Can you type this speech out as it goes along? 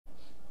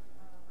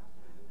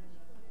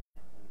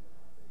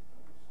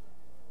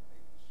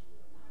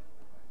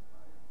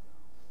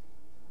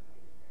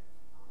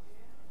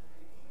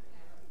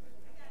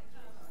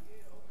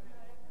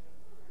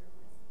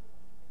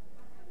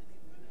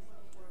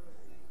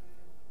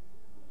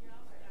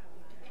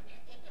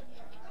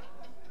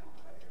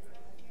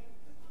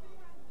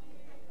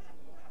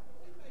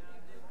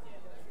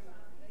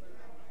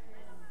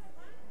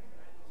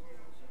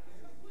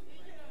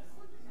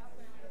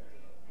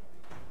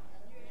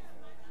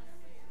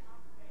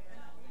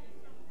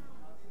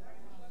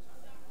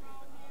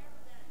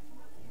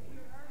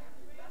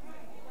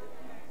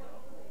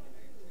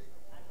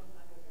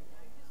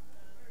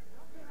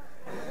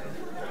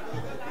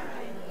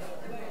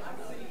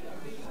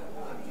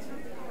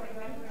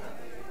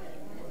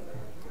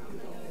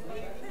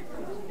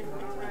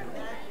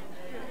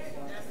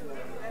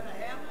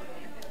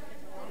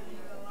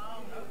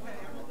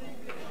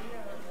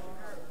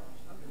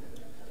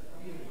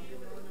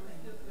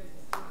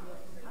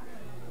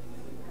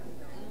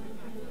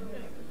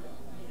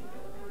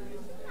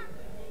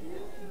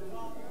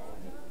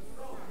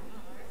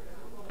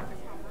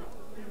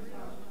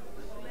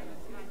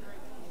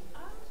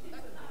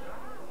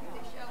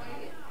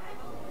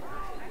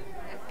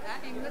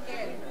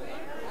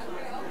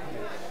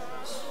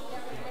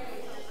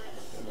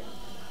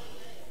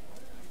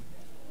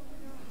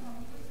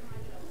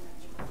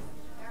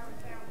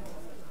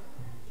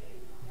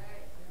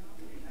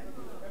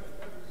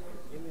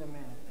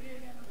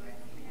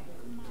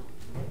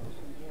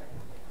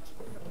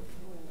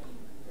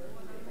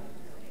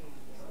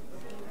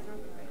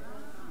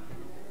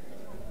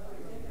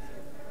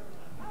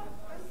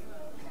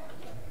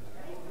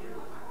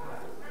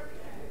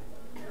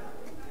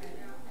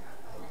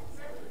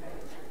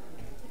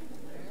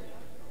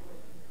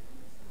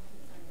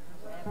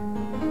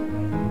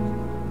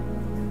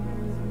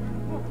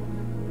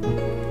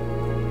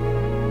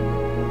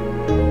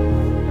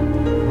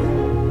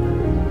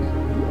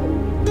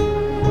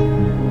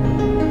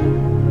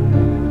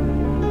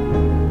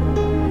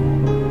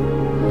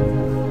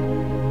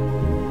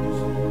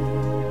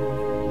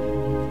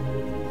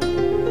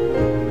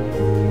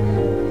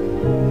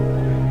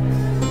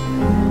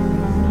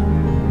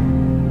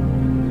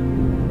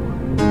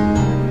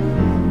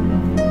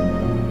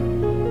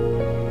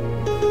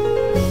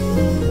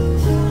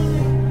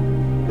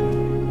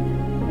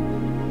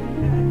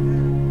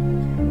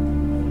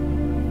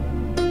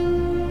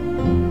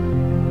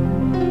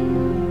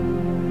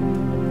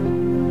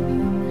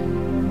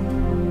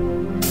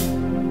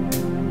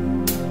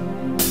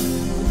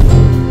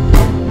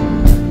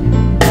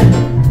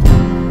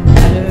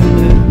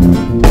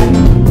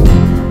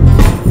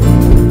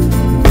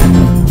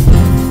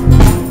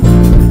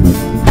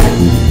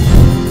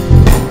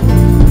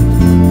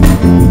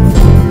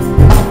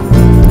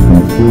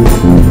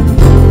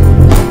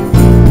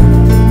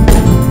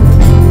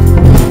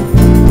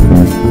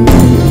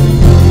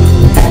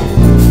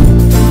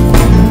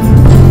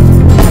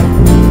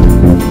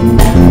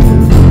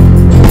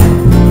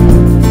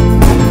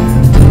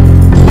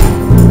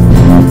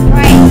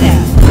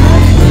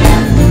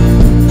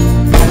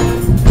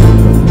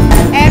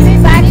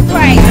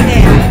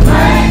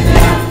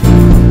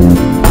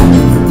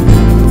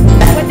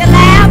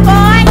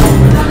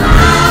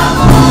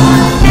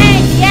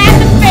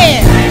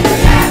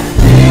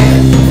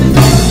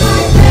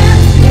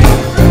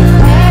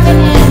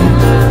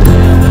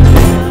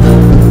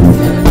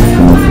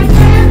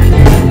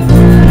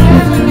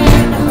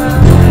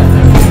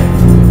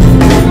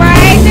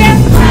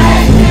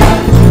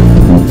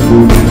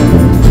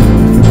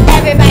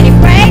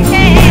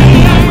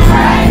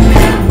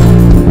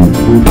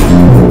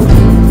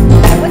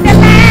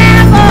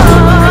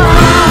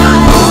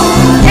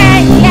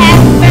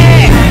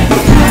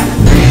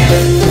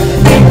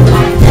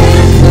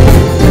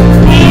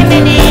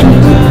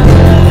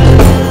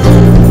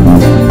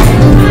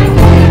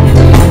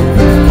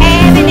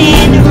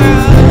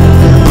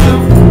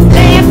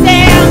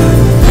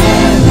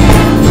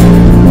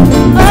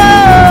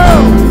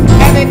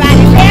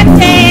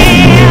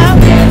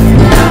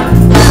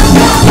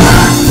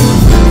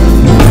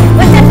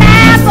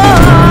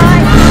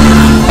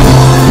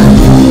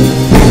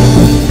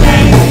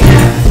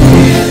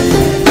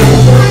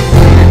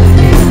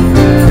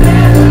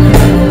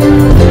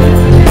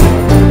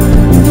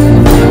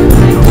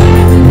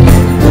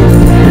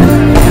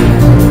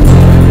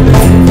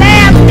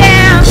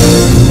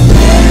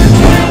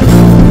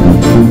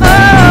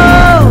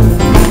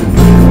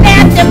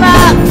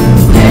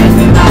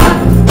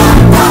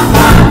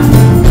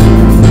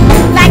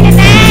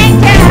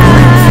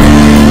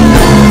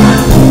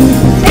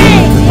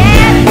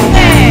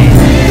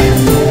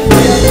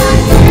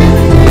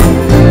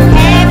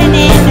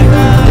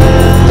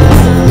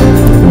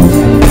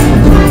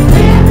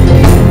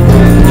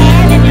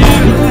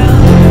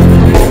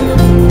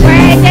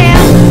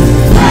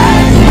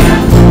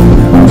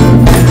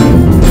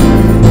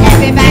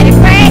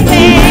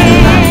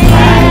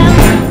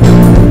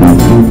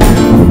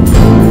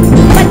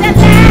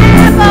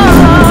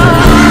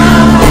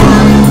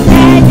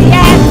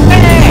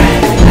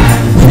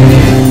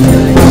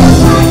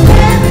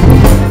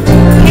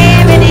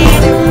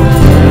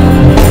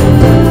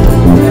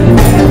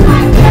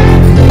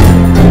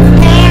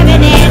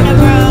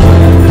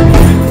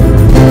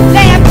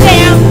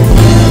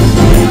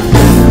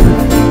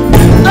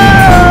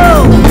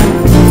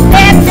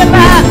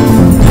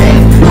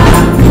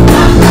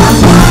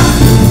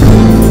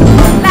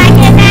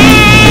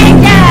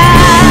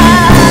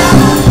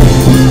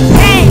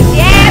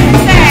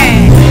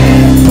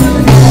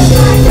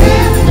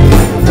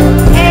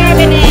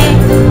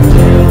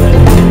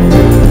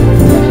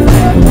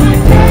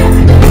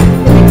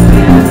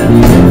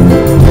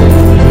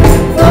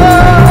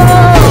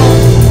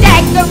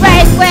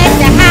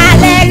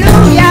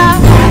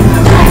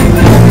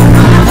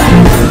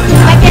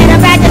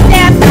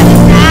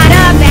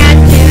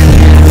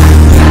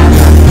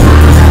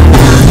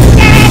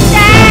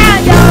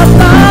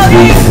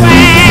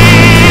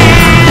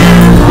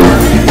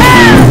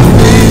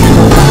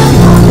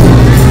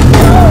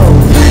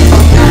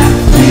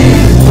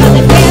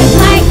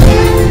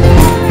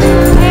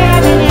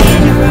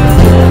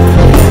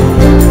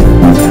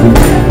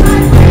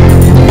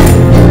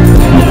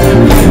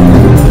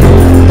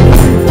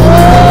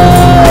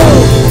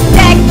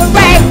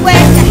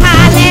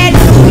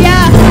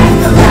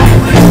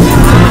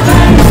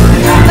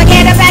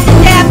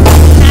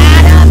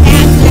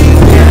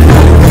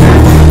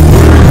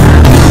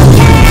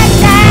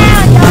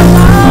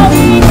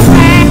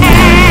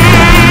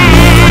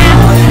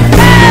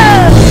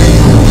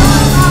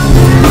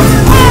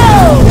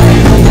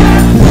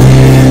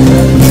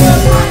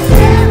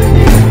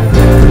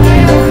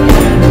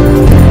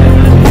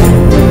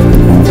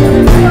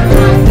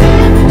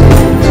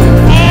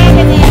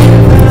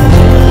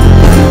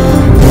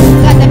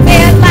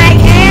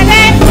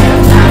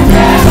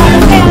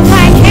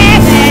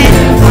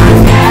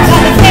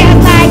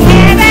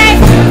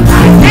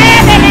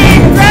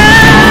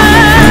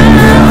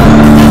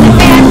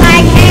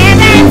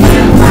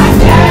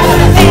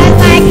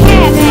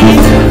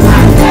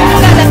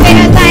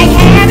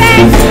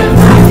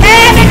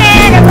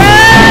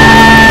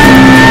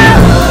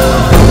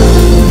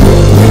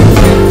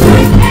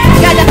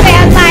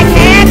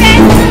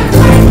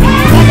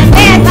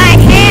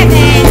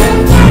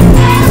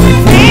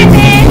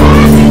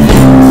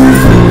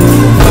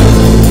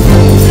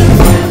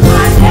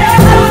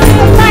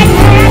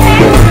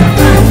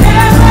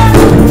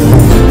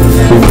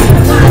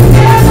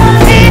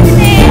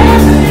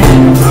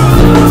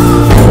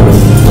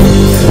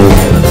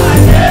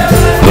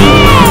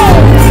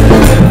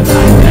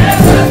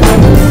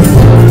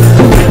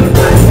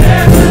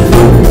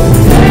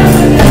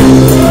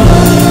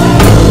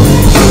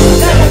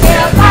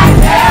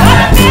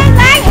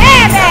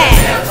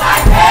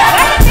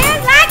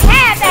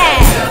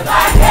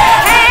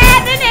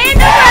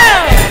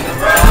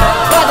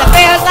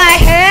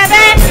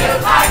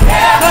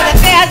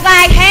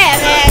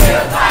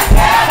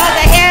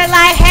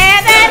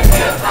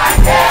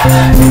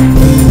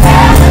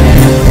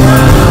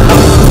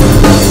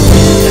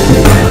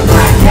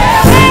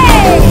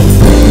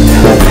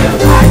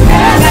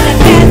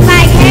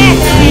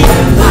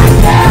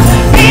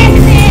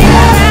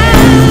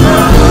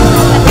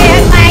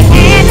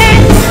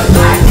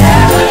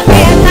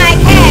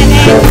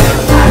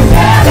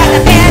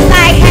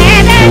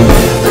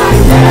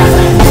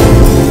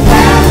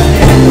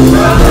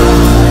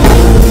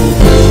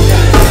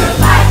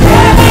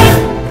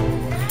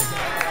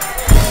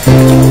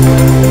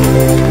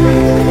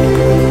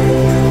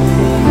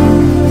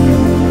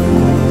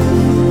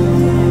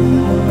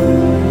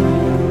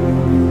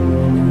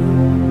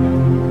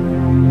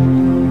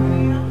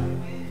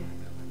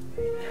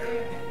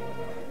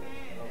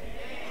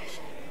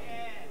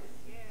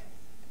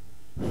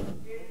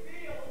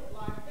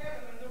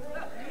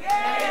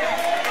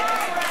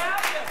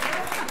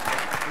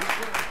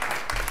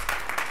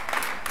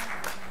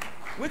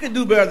We can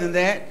do better than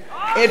that.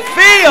 It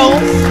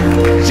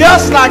feels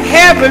just like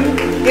heaven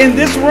in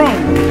this room.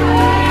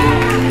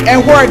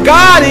 And where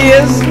God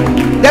is,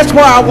 that's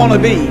where I want to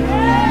be.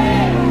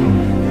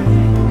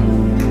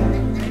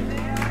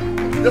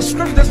 The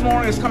scripture this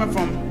morning is coming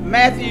from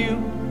Matthew,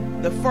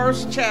 the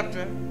 1st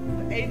chapter,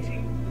 the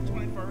 18th to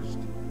 21st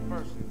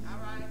verses.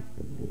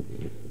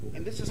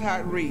 And this is how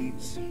it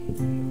reads.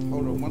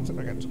 Hold on one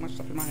second, I got too much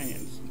stuff in my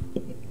hands.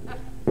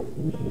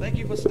 Thank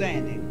you for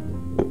standing.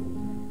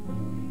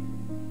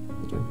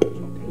 Okay,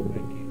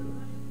 thank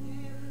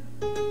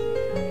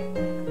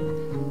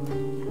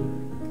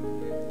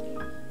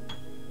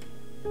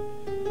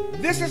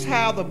you. This is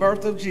how the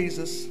birth of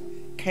Jesus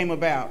came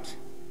about.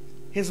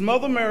 His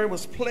mother Mary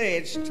was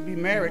pledged to be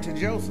married to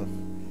Joseph.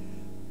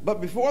 But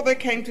before they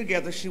came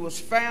together, she was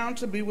found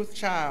to be with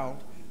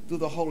child through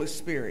the Holy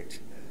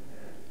Spirit.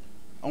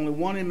 Only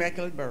one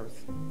immaculate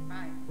birth.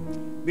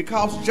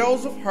 Because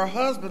Joseph, her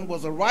husband,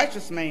 was a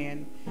righteous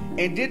man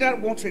and did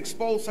not want to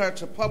expose her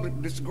to public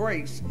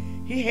disgrace,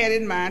 he had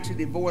in mind to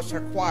divorce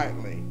her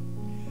quietly.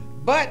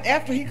 But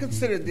after he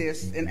considered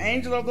this, an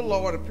angel of the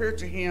Lord appeared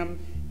to him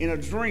in a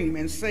dream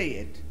and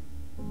said,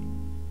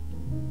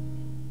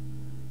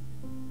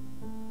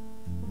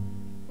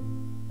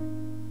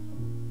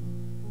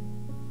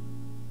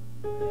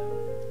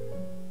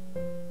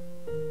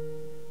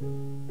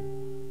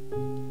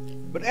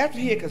 But after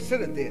he had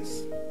considered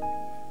this,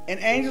 an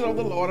angel of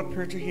the Lord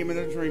appeared to him in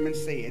a dream and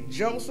said,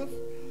 Joseph,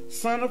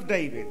 son of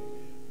David,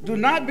 do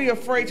not be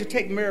afraid to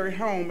take Mary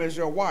home as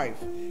your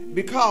wife,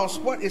 because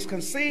what is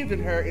conceived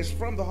in her is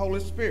from the Holy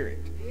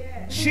Spirit.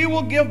 She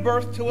will give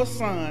birth to a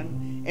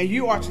son, and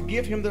you are to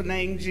give him the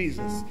name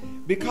Jesus,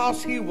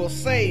 because he will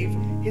save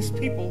his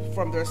people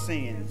from their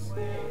sins.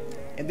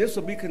 And this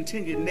will be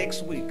continued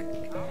next week.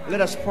 Let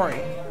us pray.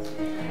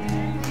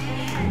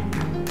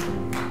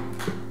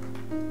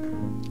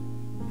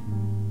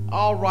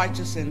 All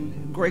righteous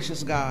and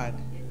gracious God,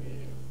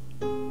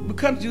 we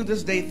come to you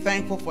this day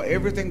thankful for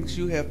everything that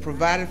you have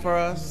provided for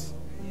us.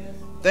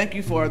 Thank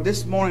you for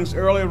this morning's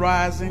early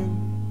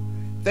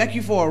rising. Thank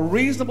you for a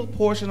reasonable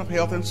portion of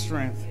health and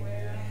strength.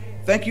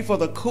 Thank you for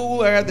the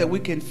cool air that we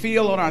can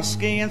feel on our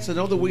skins to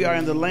know that we are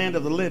in the land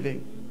of the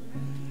living.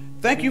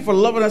 Thank you for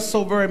loving us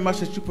so very much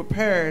that you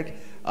prepared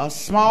a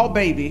small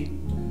baby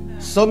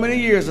so many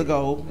years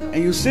ago,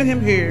 and you sent him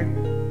here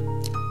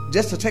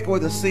just to take away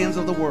the sins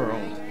of the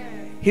world.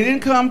 He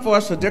didn't come for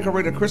us to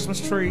decorate a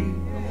Christmas tree.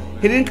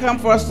 He didn't come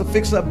for us to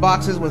fix up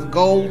boxes with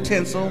gold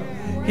tinsel.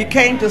 He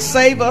came to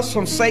save us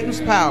from Satan's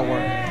power.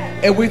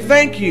 And we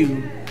thank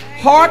you.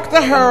 Hark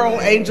the herald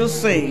angels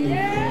sing.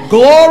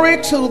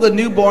 Glory to the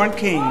newborn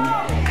King.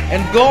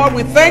 And Lord,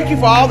 we thank you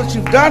for all that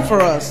you've done for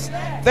us.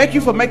 Thank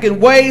you for making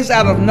ways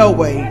out of no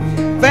way.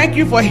 Thank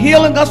you for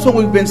healing us when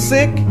we've been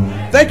sick.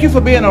 Thank you for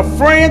being a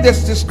friend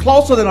that's just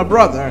closer than a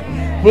brother.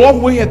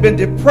 Lord, we have been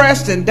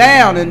depressed and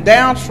down and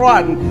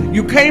downtrodden.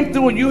 You came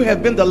through and you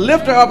have been the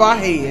lifter of our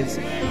heads.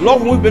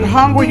 Lord, when we've been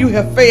hungry, you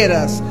have fed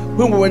us.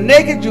 When we were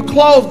naked, you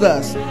clothed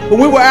us.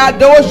 When we were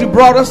outdoors, you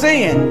brought us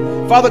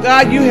in. Father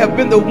God, you have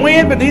been the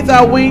wind beneath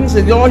our wings,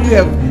 and Lord, you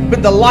have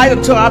been the light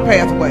unto our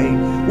pathway.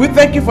 We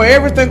thank you for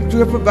everything that you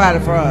have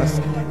provided for us.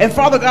 And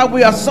Father God,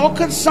 we are so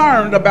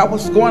concerned about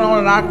what's going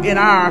on in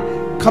our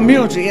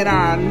community, in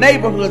our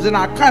neighborhoods, in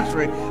our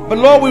country. But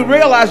Lord, we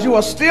realize you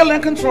are still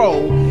in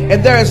control,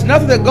 and there is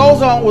nothing that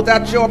goes on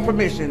without your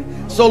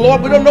permission. So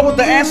Lord, we don't know what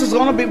the answer is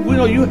going to be. We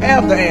know you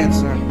have the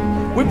answer.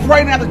 We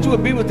pray now that you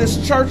would be with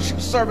this church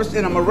service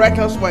in a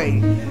miraculous way.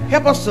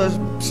 Help us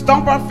to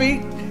stomp our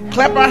feet,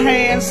 clap our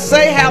hands,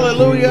 say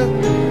hallelujah,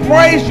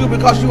 praise you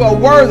because you are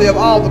worthy of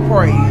all the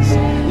praise.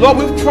 Lord,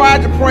 we've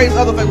tried to praise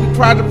other things. We've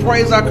tried to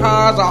praise our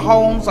cars, our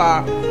homes,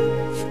 our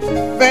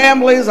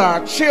families,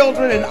 our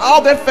children, and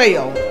all that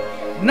failed.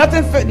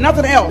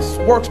 Nothing else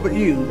works but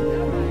you.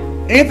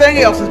 Anything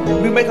else,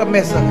 we make a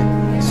mess of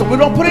it. So we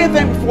don't put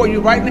anything before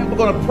you right now. We're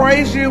going to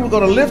praise you. We're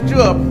going to lift you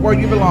up where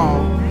you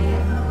belong.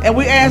 And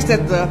we ask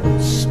that the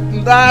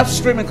live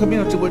streaming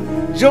community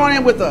would join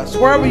in with us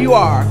wherever you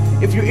are.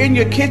 If you're in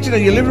your kitchen or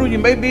your living room, you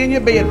may be in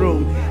your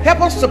bedroom.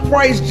 Help us to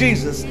praise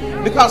Jesus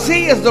because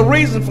he is the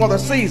reason for the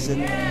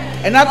season.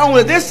 And not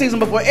only this season,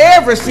 but for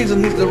every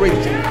season, he's the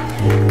reason.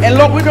 And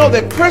Lord, we know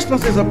that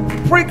Christmas is a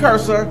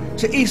precursor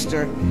to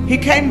Easter. He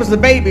came as a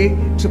baby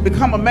to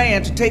become a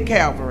man to take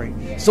Calvary.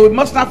 So we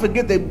must not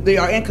forget that they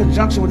are in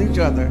conjunction with each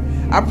other.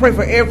 I pray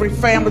for every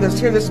family that's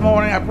here this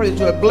morning. I pray that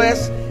you are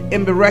blessed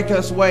in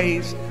miraculous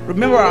ways.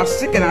 Remember our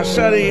sick and our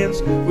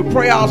shut-ins. We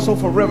pray also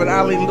for Reverend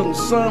Eileen's little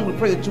son. We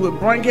pray that you would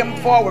bring him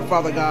forward,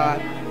 Father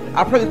God.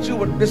 I pray that you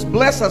would just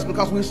bless us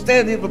because we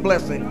stand in for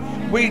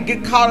blessing. We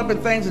get caught up in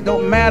things that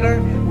don't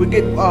matter. We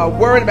get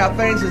worried about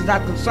things that's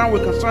not concerned.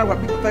 We're concerned what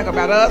people think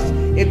about us.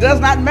 It does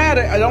not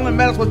matter. It only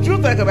matters what you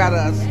think about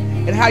us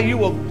and how you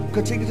will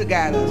continue to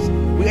guide us.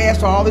 We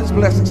ask for all these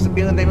blessings to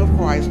be in the name of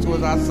Christ, who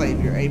is our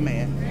Savior.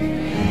 Amen.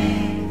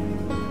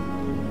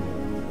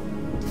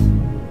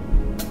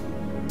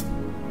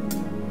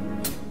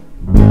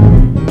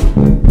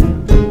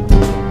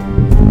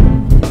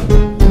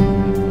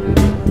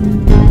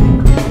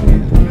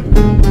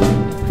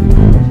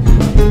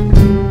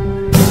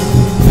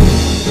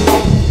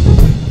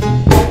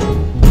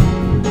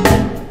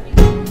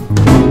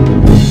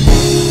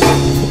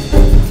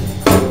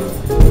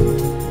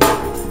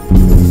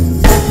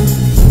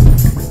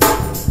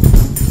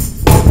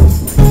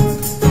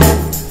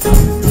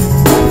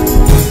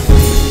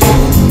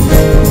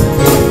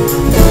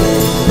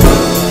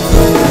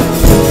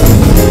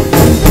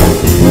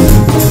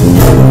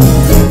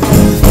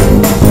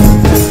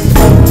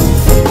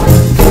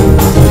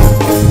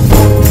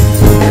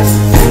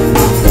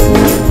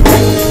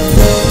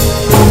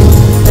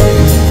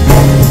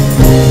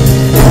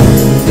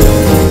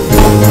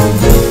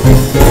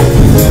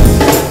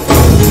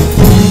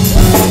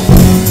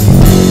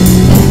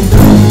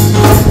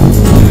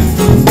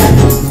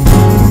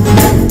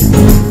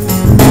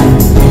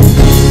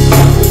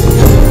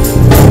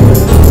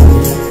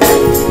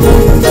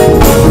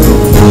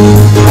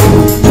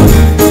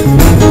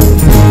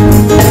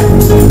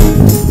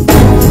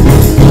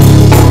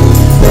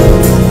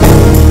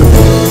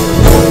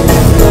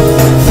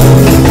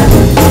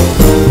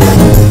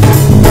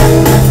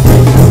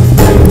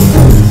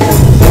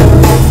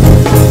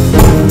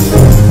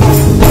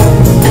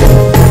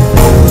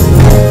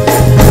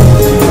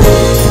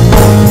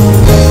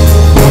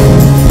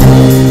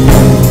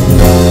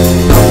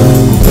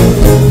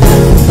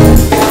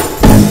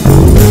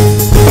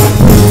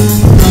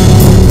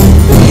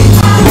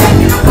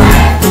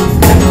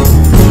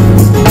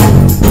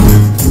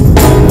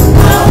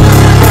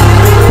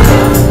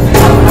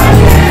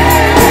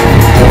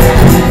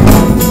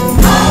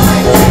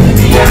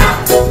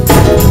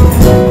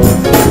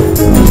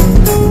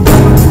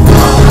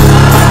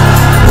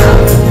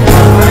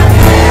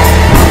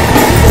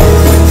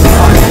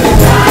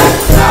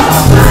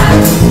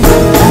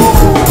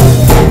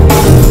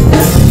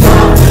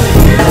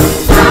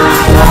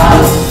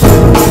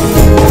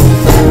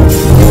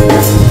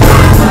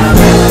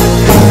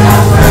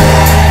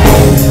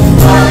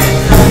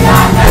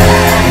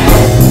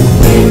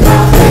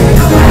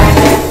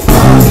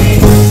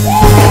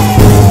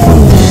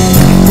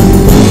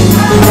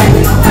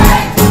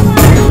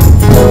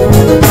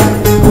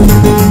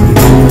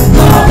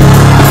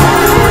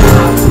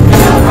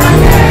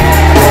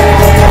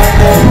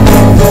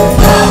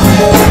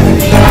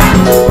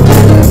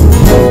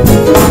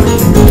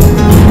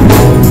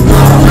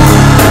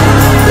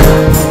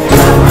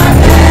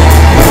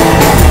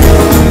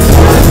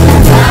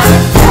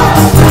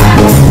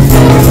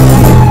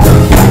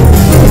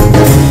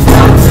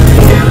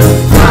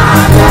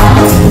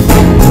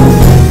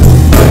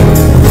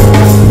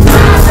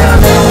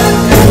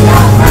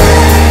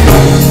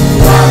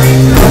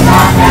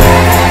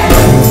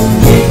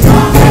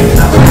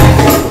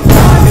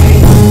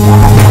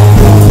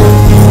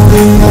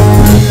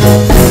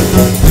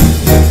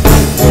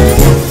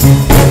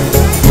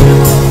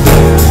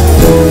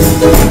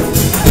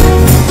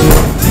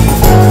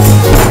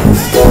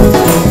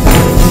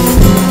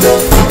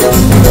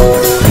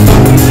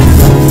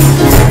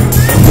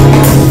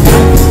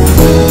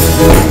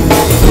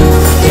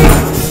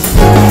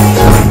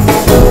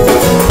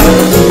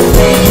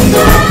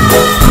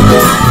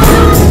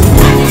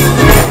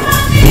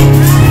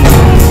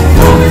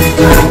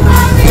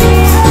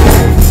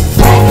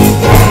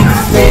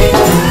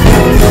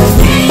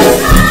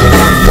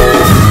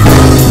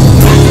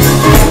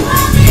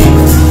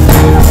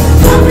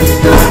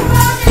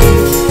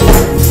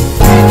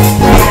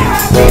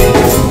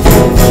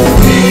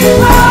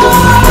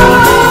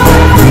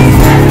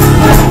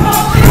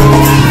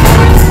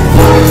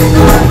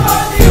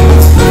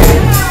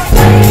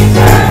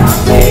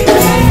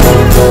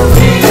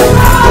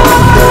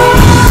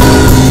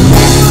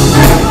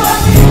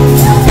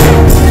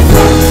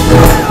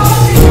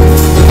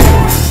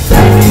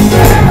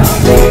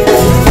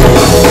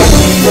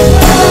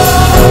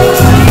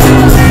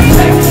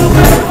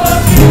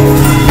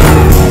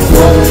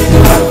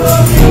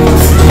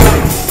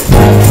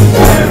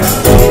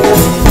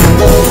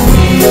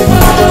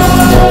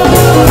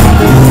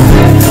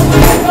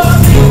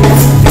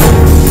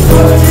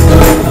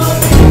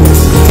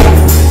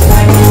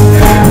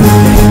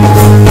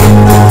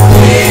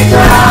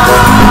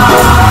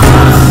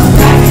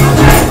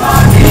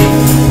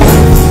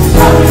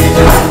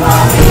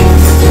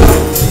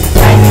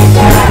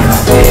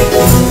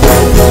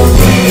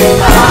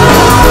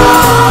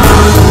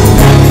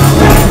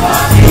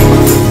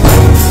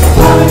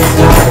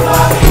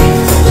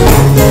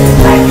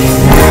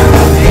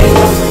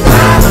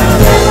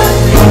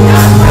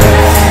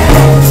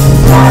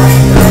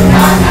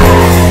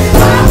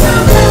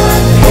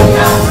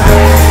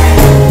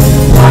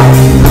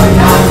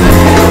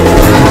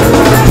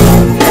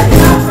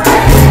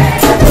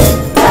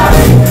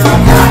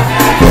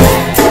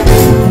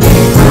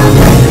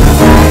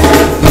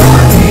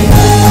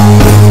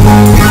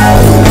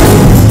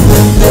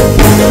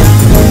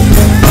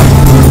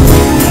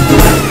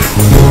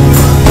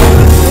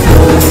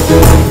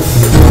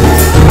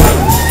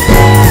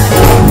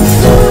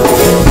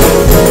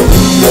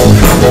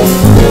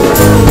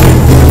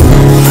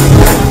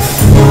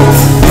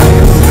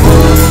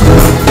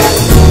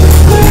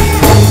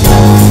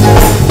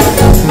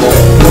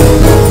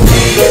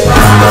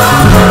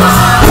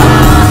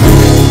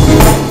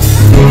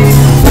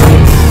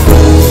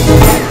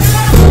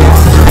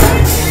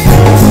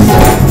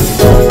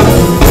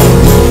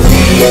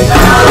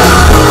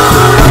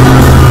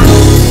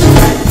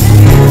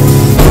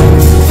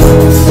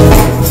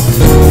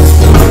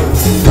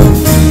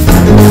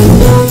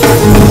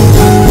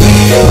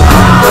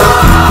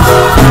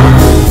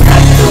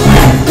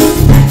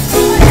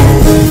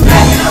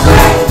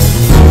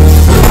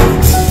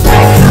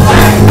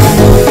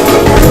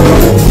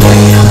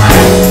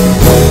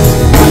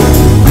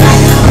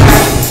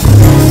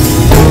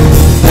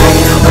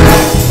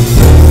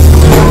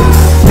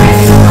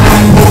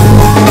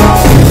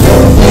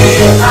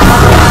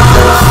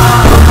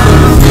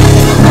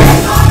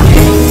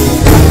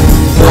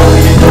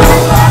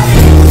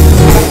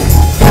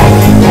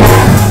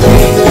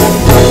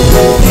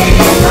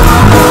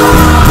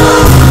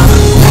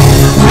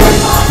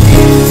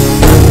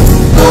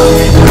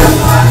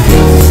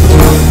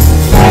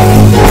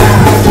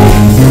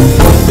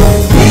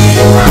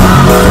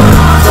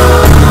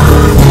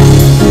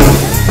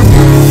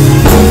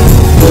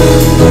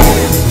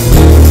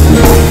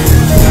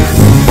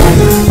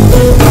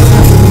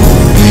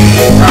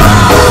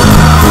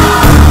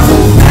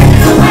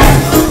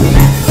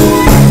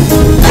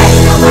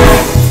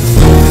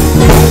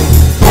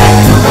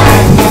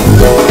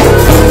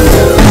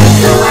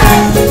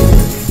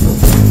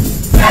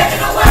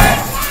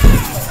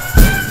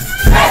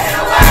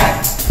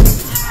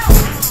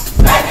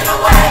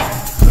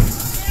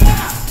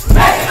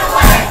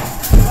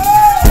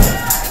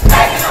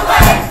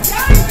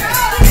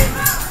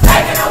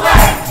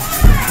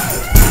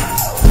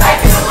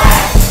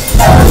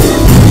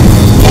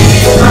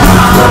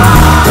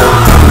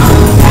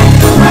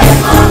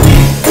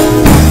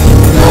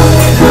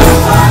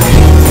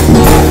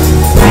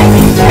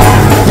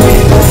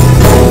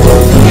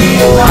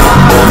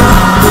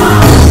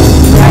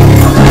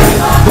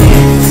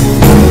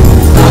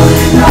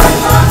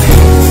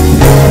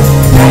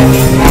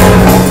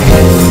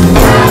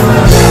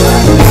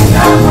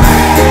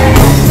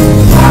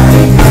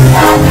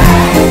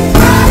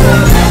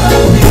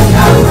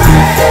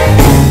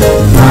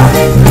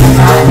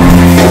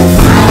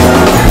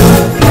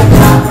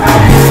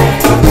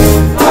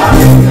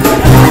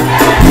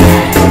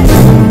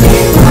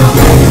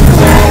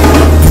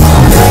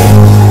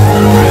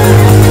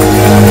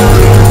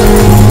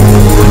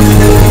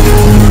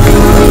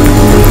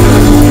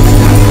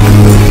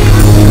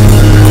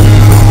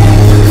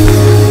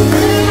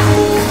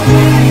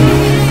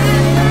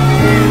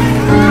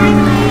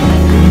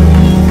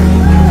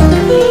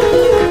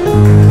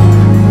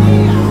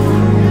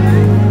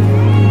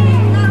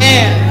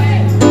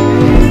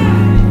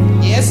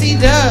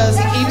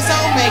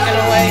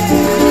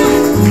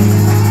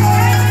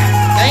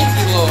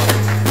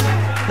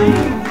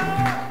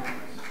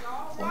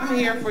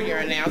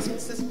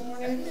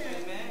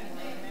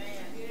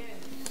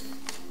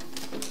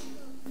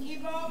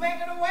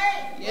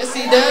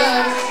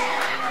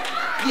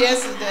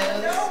 it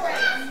does.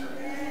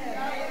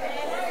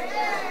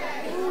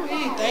 Ooh,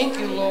 thank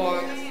you,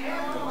 Lord.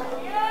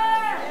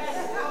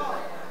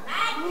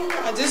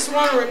 I just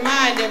want to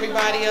remind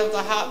everybody of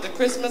the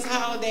Christmas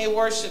holiday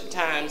worship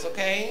times,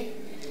 okay?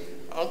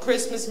 On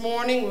Christmas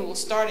morning, we will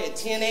start at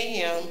 10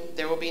 a.m.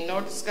 There will be no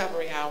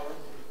discovery hour.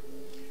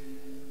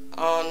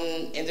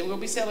 And then we'll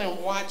be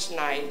selling watch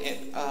night at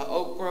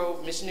Oak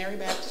Grove Missionary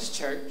Baptist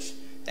Church.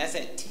 That's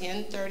at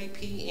 10:30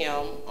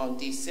 p.m. on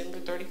December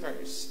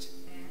 31st.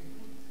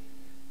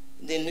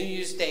 Then New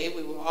Year's Day,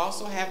 we will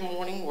also have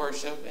morning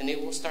worship, and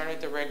it will start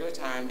at the regular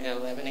time at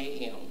 11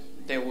 a.m.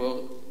 There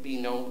will be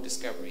no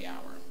discovery hour.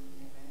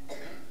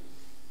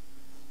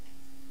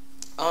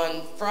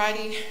 On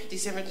Friday,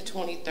 December the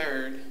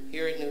 23rd,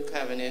 here at New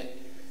Covenant,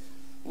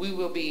 we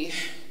will be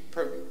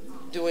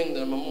doing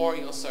the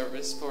memorial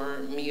service for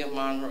Mia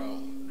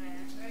Monroe.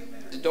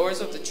 The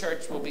doors of the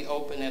church will be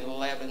open at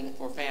 11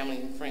 for family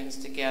and friends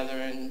to gather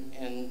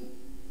and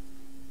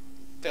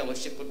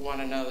fellowship with one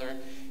another,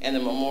 and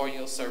the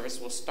memorial service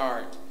will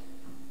start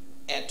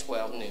at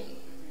 12 noon.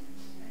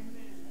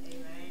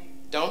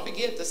 Don't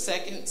forget the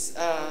second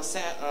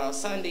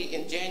Sunday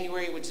in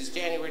January, which is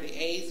January the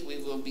 8th, we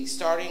will be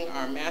starting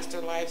our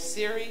Master Life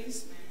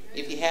series.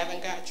 If you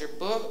haven't got your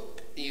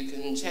book, you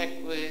can check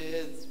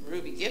with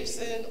Ruby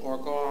Gibson or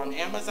go on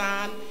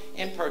Amazon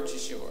and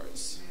purchase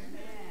yours.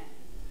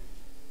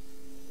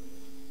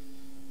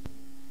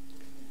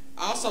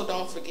 Also,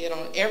 don't forget,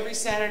 on every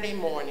Saturday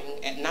morning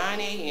at 9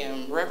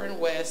 a.m., Reverend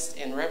West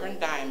and Reverend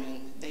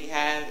Diamond, they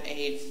have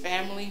a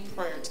family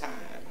prayer time.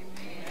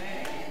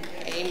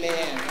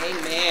 Amen.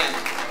 Amen.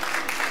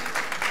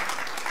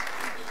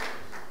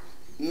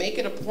 Make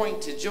it a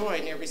point to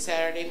join every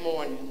Saturday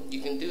morning.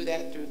 You can do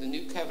that through the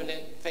New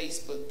Covenant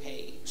Facebook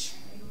page.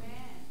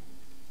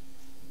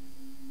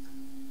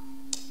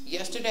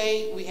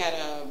 Yesterday, we had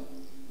a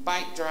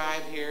bike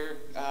drive here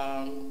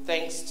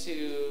thanks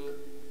to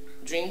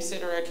Dream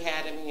Center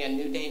Academy and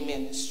New Day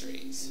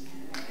Ministries.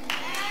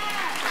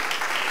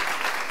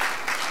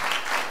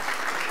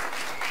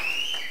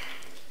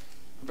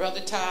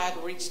 Brother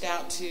Todd reached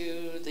out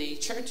to the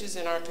churches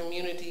in our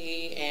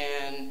community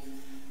and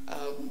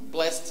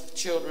blessed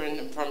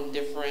children from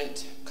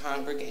different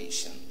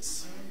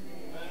congregations.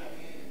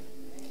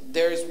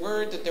 There's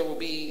word that there will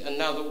be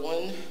another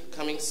one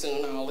coming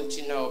soon. I'll let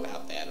you know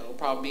about that. It'll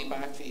probably be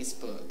by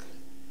Facebook.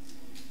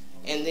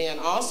 And then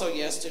also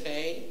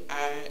yesterday,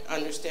 I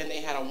understand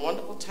they had a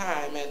wonderful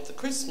time at the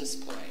Christmas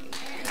play.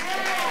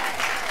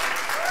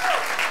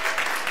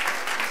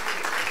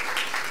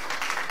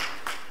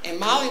 And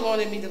Molly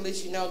wanted me to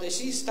let you know that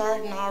she's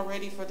starting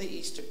already for the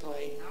Easter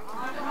play.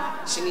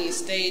 She needs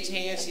stage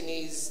hands, she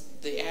needs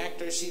the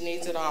actors, she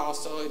needs it all.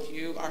 So if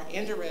you are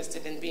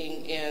interested in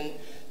being in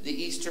the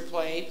Easter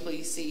play,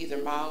 please see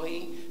either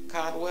Molly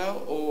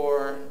Codwell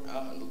or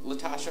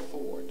Latasha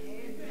Ford.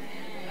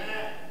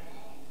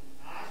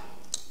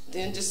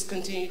 Then just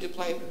continue to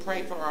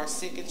pray for our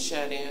sick and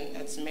shut-in.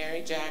 That's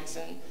Mary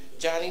Jackson,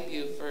 Johnny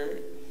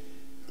Buford,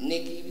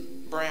 Nikki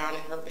Brown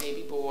and her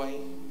baby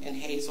boy, and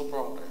Hazel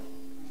Broder.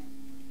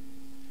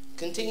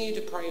 Continue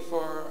to pray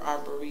for our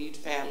bereaved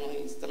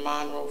families, the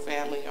Monroe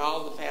family,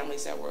 all the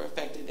families that were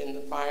affected in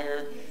the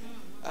fire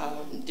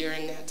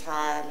during that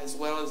time, as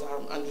well as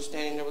I'm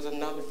understanding there was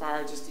another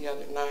fire just the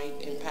other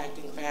night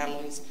impacting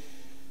families.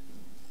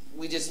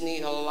 We just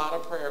need a lot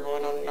of prayer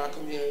going on in our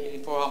community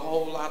for a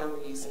whole lot of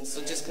reasons,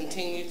 so just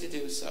continue to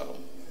do so.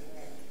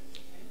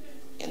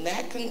 And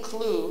that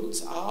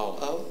concludes all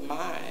of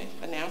my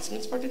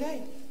announcements for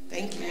today.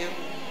 Thank you.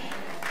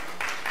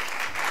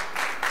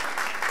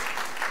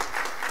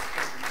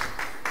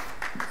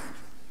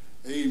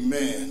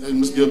 Amen.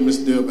 Let's give Miss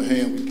Deb a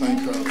hand. We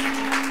thank her for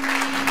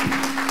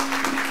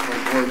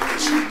the work that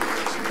she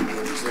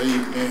does.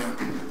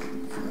 Amen.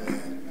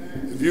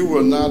 If you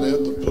were not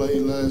at the play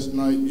last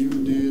night, you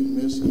did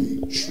miss a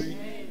treat.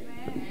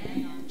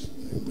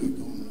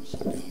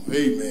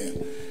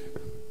 Amen.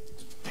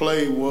 The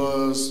play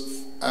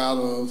was out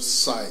of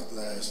sight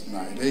last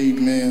night.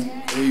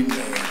 Amen.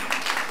 Amen.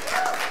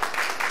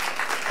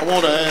 I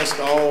want to ask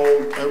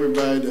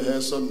everybody that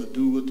has something to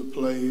do with the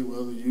play,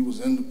 whether you was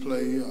in the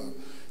play or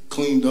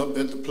cleaned up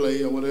at the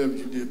play or whatever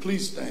you did,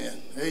 please stand.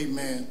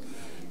 Amen.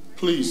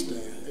 Please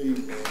stand.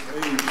 Amen.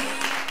 Amen.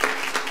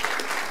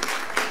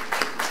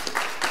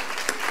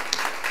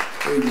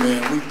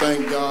 Amen. We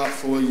thank God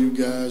for you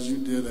guys. You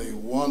did a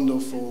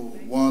wonderful,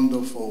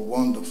 wonderful,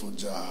 wonderful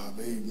job.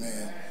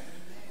 Amen.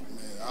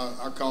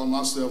 I call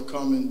myself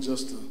coming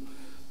just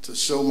to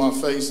show my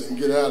face and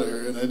get out of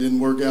here, and that didn't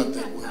work out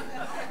that way.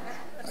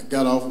 I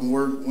got off from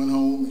work, went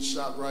home, and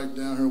shot right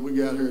down here. We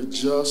got here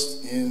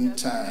just in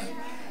time,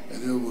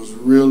 and it was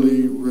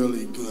really,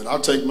 really good.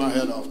 I'll take my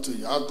hat off to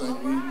you. I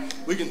think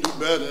we can do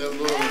better than that,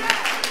 Lord.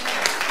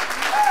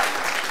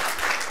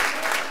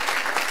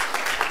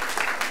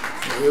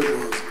 It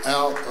was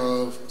out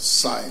of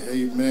sight.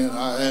 Amen.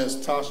 I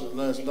asked Tasha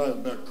last night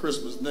about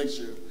Christmas next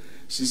year.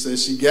 She said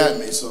she got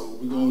me, so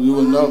we're going to do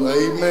another.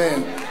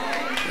 Amen.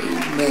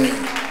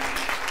 Amen.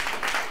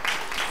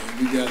 And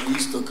we got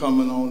Easter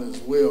coming on as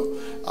well.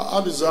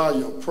 I desire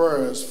your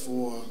prayers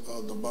for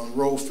the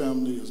Monroe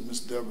family, as Miss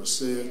Deborah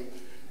said.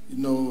 You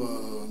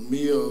know,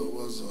 Mia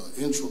was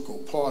an integral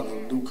part of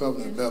the New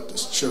Covenant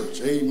Baptist Church.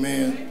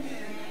 Amen.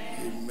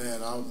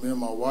 Amen. Me and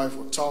my wife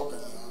were talking.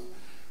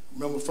 I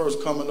remember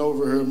first coming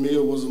over here,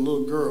 Mia was a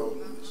little girl.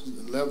 She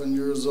was 11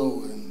 years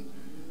old, and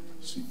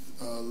she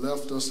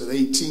left us at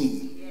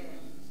 18.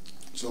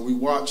 So we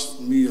watched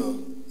Mia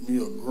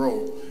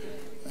grow.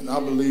 And I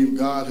believe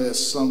God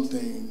has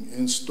something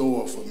in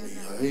store for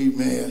Mia.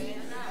 Amen.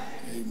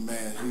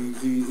 Amen.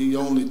 He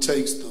only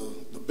takes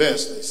the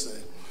best, they say.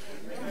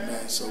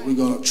 Amen. So we're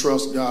going to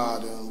trust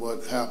God in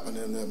what happened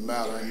in that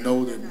matter and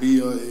know that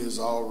Mia is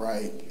all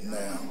right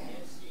now.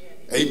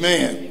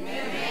 Amen.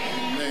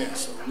 Amen.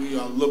 So we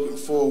are looking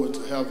forward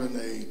to having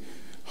a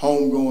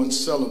homegoing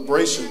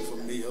celebration for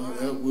Mia.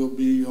 That will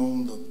be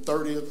on the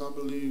 30th, I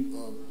believe,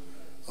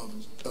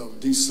 of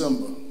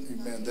December.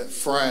 Amen. That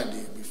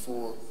Friday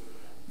before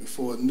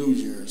New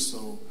Year's.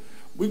 So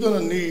we're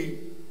going to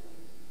need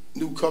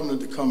New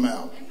Covenant to come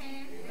out.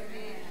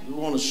 We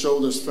want to show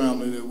this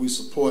family that we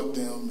support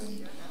them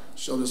and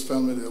show this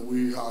family that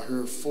we are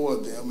here for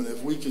them. And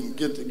if we can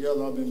get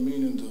together, I've been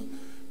meaning to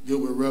get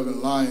with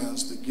Reverend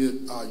Lyons to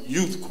get our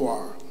youth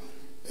choir.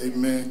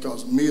 Amen.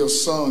 Because Mia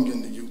sung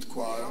in the youth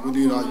choir. We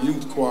need our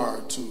youth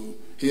choir to,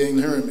 he ain't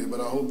hearing me,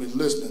 but I hope he's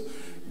listening.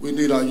 We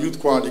need our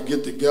youth choir to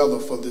get together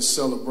for this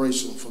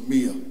celebration for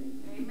Mia.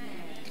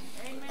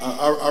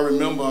 I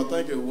remember, I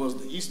think it was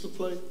the Easter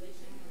play.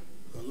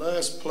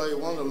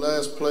 One of the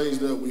last plays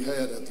that we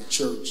had at the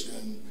church,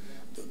 and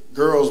the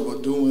girls were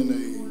doing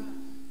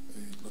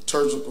a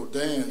liturgical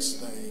dance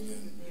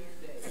thing,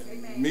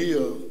 and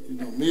Mia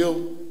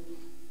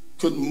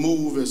couldn't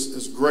move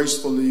as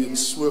gracefully and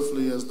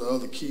swiftly as the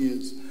other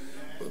kids,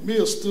 but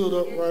Mia stood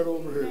up right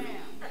over here,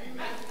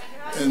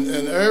 and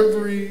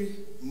every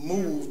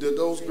move that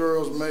those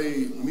girls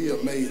made, Mia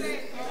made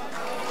it.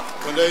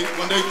 When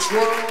they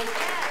twirled,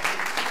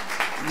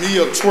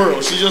 Mia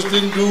twirled. She just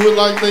didn't do it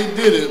like they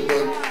did it,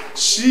 but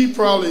she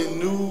probably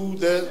knew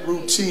that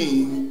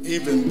routine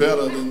even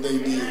better than they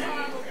did.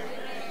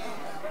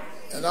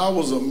 And I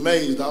was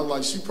amazed. I was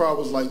like, she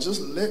probably was like,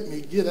 just let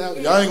me get out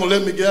here. Y'all ain't gonna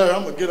let me get out here.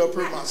 I'm gonna get up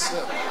here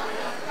myself.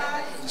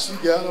 And she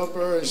got up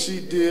there and she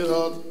did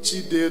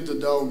the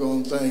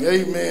doggone thing.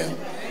 Amen.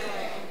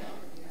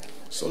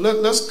 So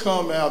let's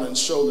come out and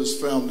show this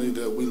family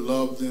that we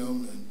love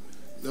them and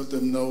let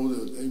them know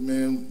that,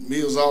 amen,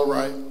 Mia's all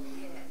right.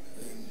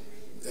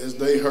 As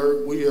they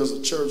hurt, we as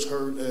a church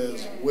hurt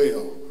as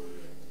well.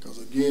 Because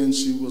again,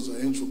 she was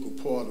an integral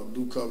part of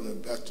New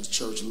Covenant Baptist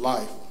Church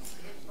life.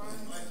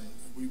 And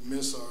we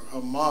miss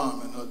her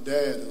mom and her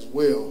dad as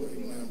well.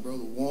 Amen.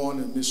 Brother Warren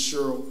and Miss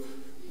Cheryl,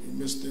 we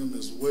miss them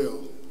as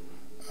well.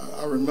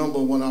 I remember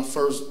when I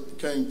first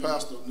became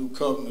pastor of New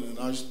Covenant, and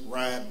I used to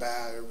ride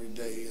by every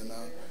day. And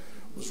I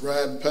was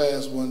riding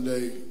past one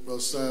day, Brother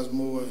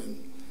Sizemore,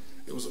 and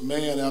there was a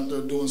man out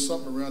there doing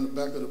something around the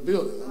back of the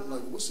building. I'm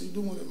like, what's he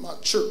doing in my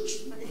church?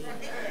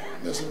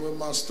 Messing with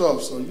my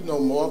stuff. So, you know,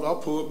 Marv, I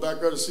pulled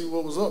back there to see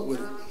what was up with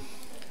it.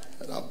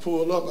 And I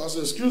pulled up. I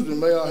said, excuse me,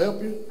 may I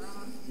help you?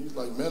 He's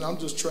like, man, I'm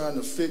just trying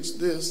to fix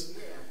this.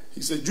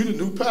 He said, you the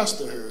new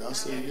pastor here? I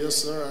said, yes,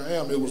 sir, I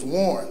am. It was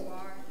Warren.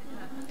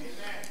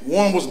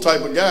 Warren was the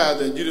type of guy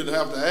that you didn't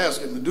have to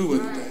ask him to do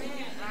anything.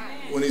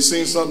 When he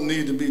seen something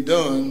need to be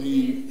done,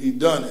 he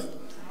done it.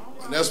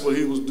 And that's what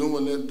he was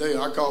doing that day.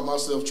 I caught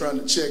myself trying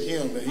to check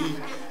him,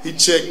 and he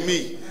checked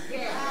me.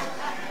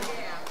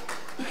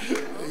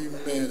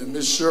 Amen. And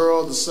Miss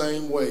Cheryl the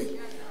same way.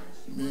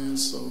 Amen.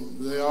 So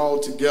they're all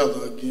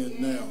together again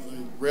now.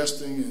 They're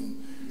resting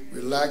and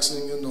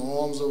relaxing in the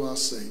arms of our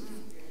Savior.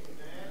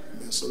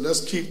 Amen. So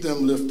let's keep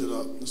them lifted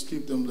up. Let's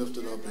keep them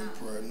lifted up in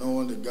prayer,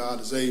 knowing that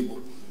God is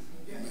able.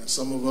 Amen.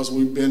 Some of us,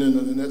 we've been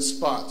in that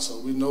spot, so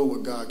we know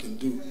what God can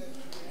do.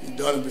 He's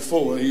done it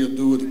before, and he'll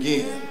do it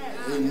again.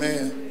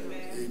 Amen.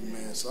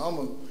 Amen.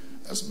 So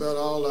that's about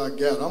all I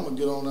got. I'm going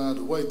to get on out of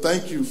the way.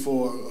 Thank you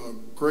for a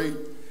great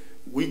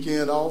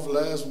weekend off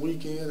last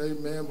weekend.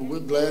 Amen. But we're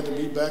glad to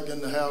be back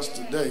in the house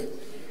today.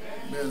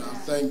 Amen. I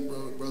thank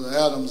Brother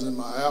Adams in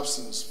my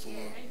absence for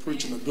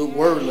preaching a good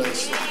word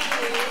lesson.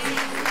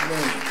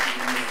 Amen.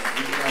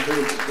 He's not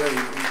here today.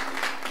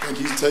 I think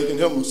he's taking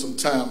him some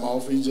time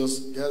off. He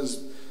just got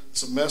his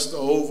semester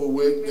over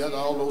with, got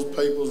all those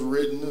papers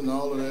written and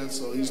all of that,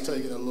 so he's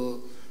taking a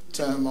little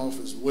time off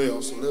as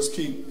well. So let's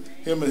keep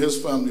him and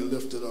his family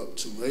lifted up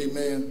too.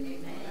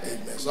 Amen.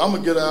 Amen. So I'm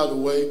going to get out of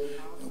the way,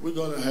 and we're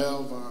going to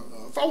have our,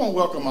 if I want to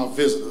welcome our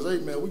visitors,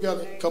 amen. We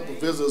got a couple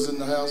of visitors in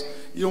the house.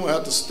 You don't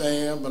have to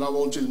stand, but I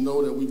want you to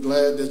know that we're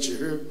glad that you're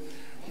here.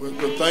 We're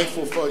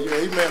thankful for you.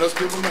 Amen. Let's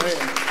give them a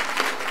hand.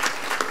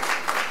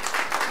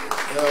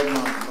 I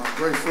have my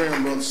great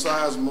friend, Brother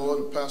Sizemore,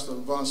 the pastor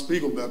of Von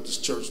Spiegel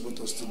Baptist Church,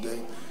 with us today.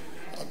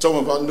 I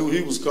told him if I knew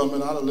he was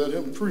coming, I'd have let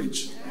him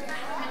preach.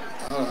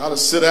 I'd have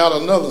sit out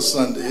another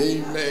Sunday.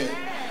 Amen.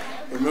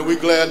 Amen. We're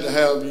glad to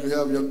have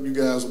you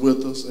guys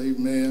with us.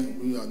 Amen.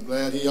 We are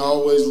glad he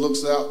always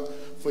looks out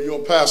for your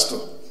pastor.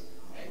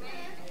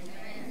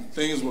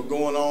 Things were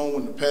going on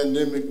when the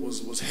pandemic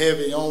was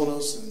heavy on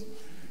us, and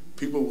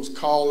People was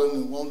calling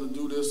and wanting to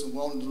do this and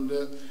wanting to do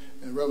that.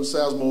 And Reverend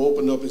Salisbury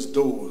opened up his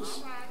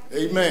doors.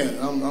 Amen.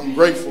 I'm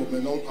grateful,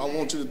 man. I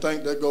want you to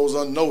think that goes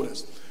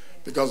unnoticed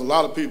because a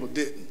lot of people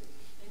didn't.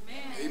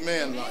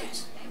 Amen,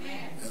 Lights.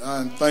 And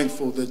I'm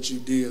thankful that you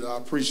did. I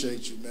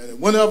appreciate you, man.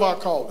 And whenever I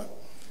call him,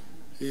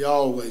 he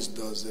always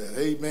does that.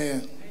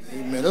 Amen.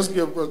 Amen. Let's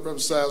give Reverend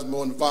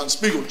Salisbury and the Von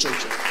Spiegel Church.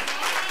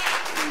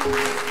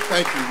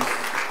 Thank you, man.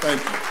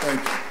 Thank you.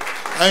 Thank you.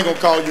 I ain't going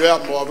to call you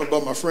out, Marvin,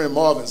 but my friend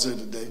Marvin's here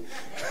today.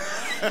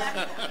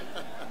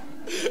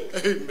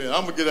 Amen.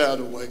 I'm going to get out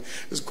of the way.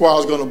 This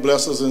choir's going to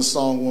bless us in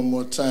song one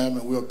more time,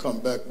 and we'll come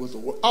back with the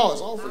word. Oh,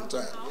 it's offering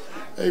time.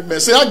 Amen.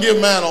 See, I give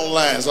mine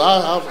online, so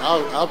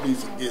I'll be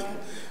forgetting.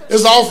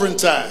 It's offering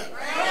time.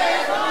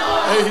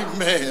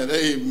 Amen.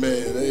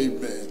 Amen.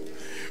 Amen.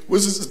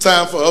 This is the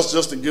time for us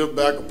just to give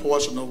back a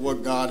portion of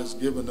what God has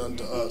given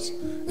unto us.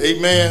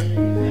 Amen.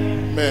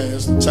 Amen.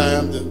 It's the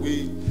time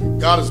that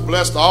God has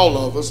blessed all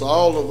of us.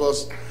 All of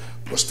us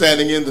were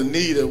standing in the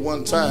need at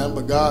one time,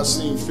 but God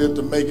seemed fit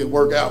to make it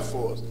work out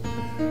for us.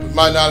 We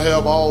might not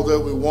have all that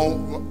we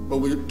want, but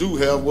we do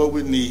have what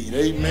we need.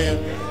 Amen.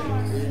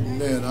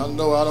 Amen. I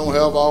know I don't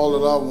have all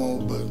that I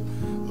want, but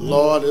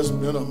Lord, it's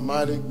been a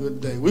mighty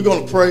good day. We're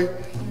going to pray.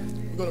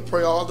 We're going to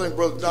pray. I think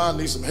Brother Don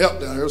needs some help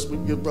down here, so we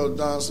can give Brother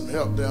Don some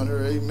help down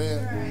here.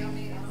 Amen.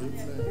 Amen.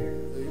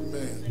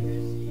 Amen.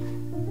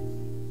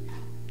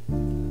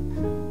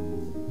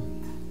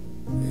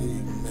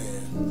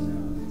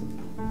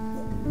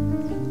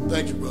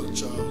 Thank you, Brother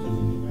Charles.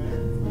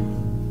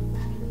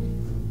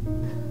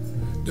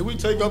 Did we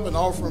take up an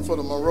offering for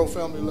the Monroe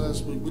family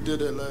last week? We did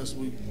that last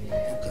week.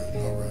 Okay,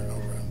 all right.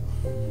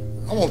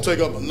 I won't take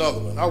up another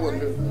one. I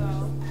wasn't here.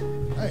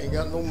 I ain't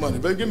got no money.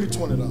 Baby, give me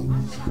 $20.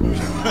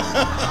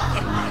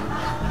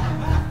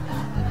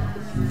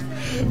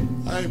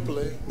 I ain't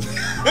playing.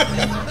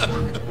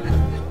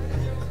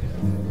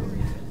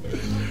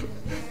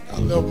 I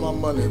left my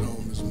money at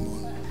home this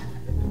morning.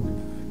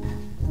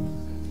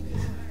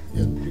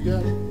 Yeah, you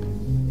got it?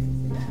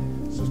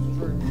 Sister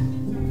Dre,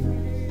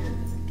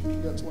 you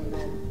got $20?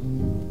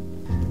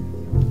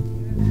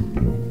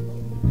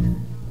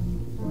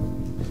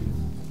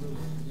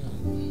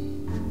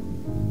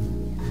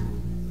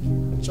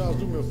 Charles,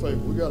 do me a favor.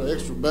 We got an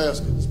extra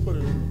basket. Let's put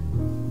it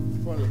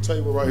in front of the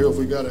table right here if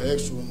we got an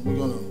extra one. We're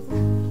going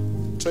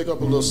to take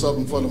up a little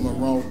something for the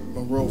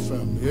Monroe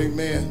family.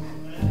 Amen.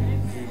 Amen.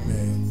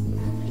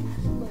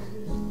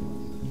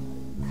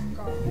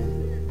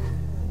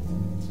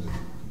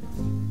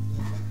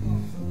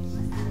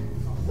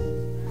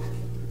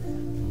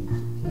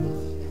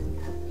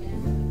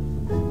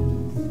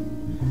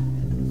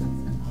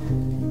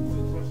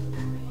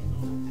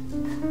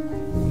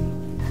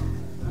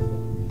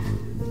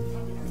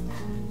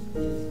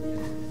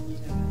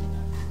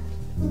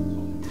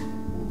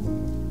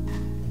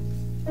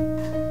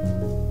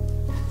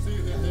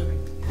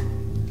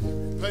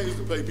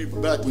 Pay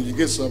people back when you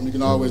get something. You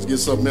can always get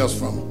something else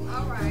from them.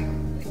 All right.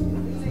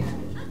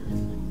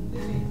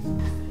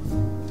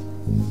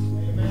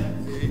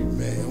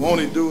 Amen. Won't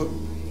he do it?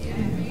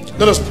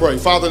 Let us pray.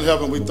 Father in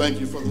heaven, we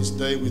thank you for this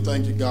day. We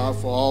thank you, God,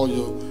 for all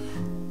your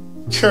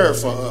care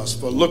for us,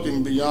 for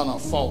looking beyond our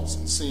faults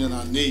and seeing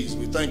our needs.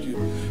 We thank you,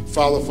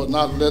 Father, for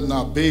not letting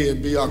our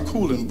bed be our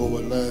cooling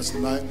board last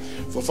night.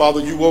 For,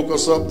 Father, you woke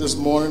us up this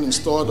morning and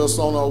started us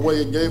on our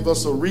way and gave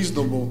us a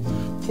reasonable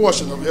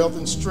portion of health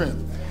and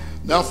strength.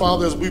 Now,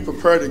 Father, as we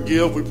prepare to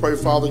give, we pray,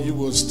 Father, you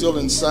will instill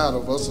inside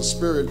of us a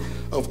spirit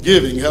of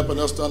giving, helping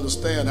us to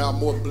understand how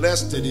more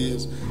blessed it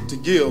is to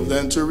give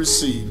than to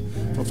receive.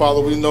 For,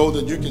 Father, we know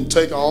that you can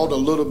take all the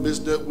little bits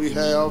that we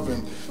have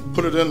and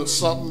put it into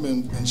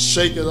something and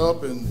shake it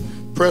up and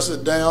press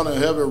it down and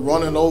have it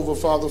running over,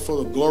 Father,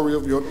 for the glory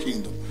of your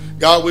kingdom.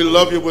 God, we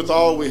love you with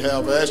all we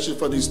have. I ask you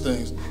for these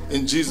things.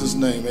 In Jesus'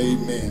 name,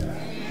 amen.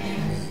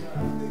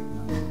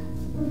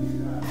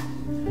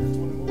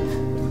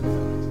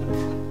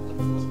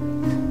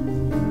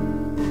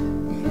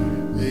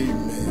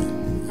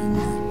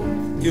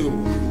 Either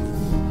one.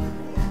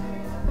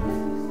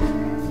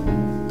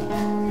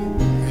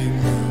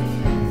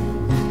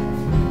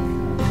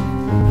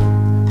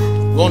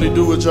 Amen. Won't he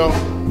do it, y'all?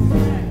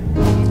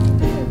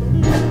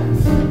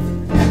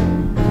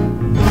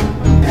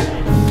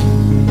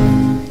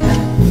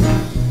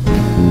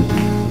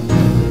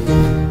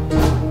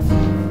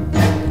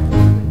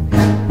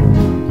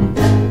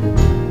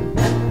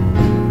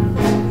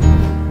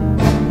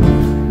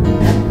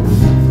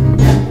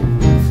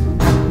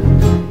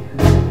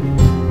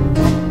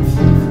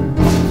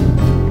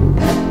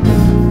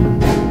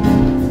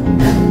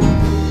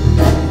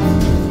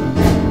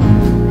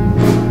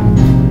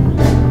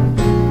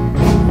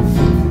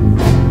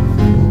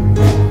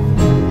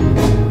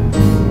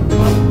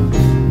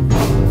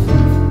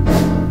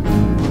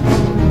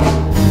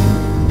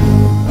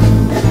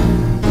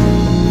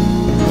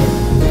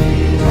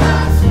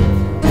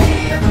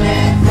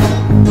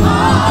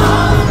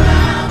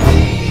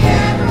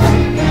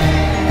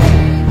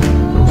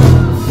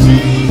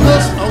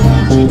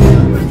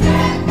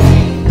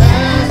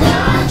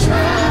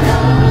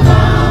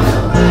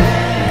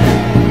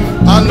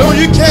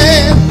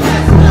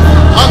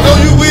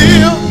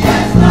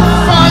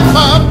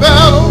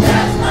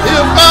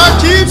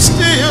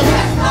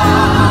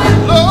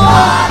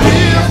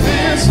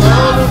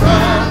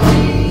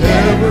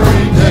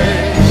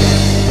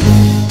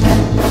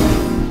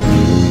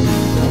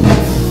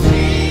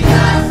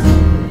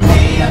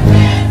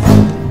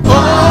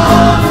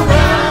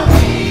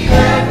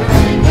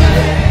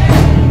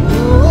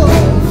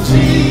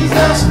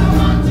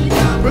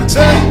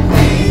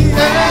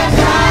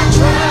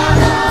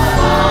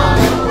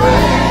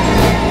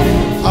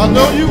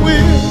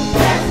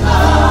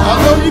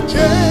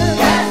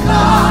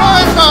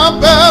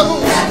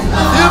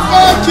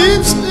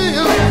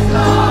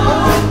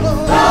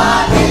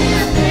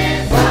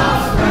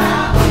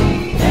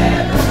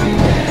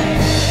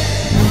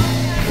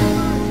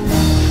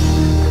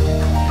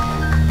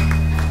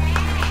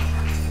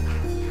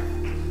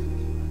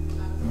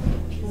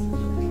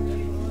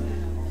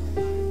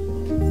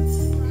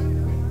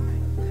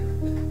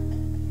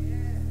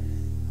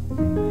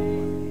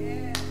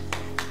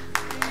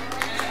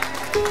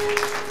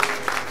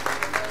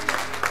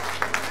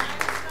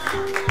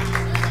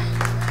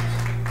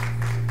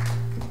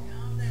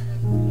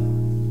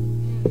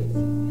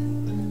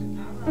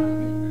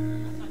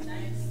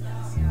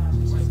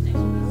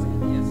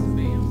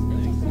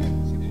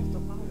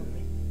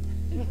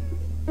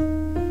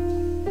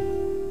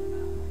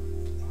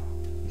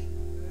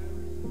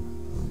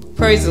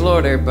 Praise the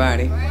Lord,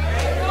 everybody.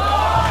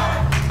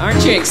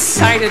 Aren't you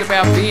excited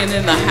about being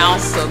in the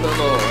house of the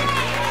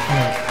Lord?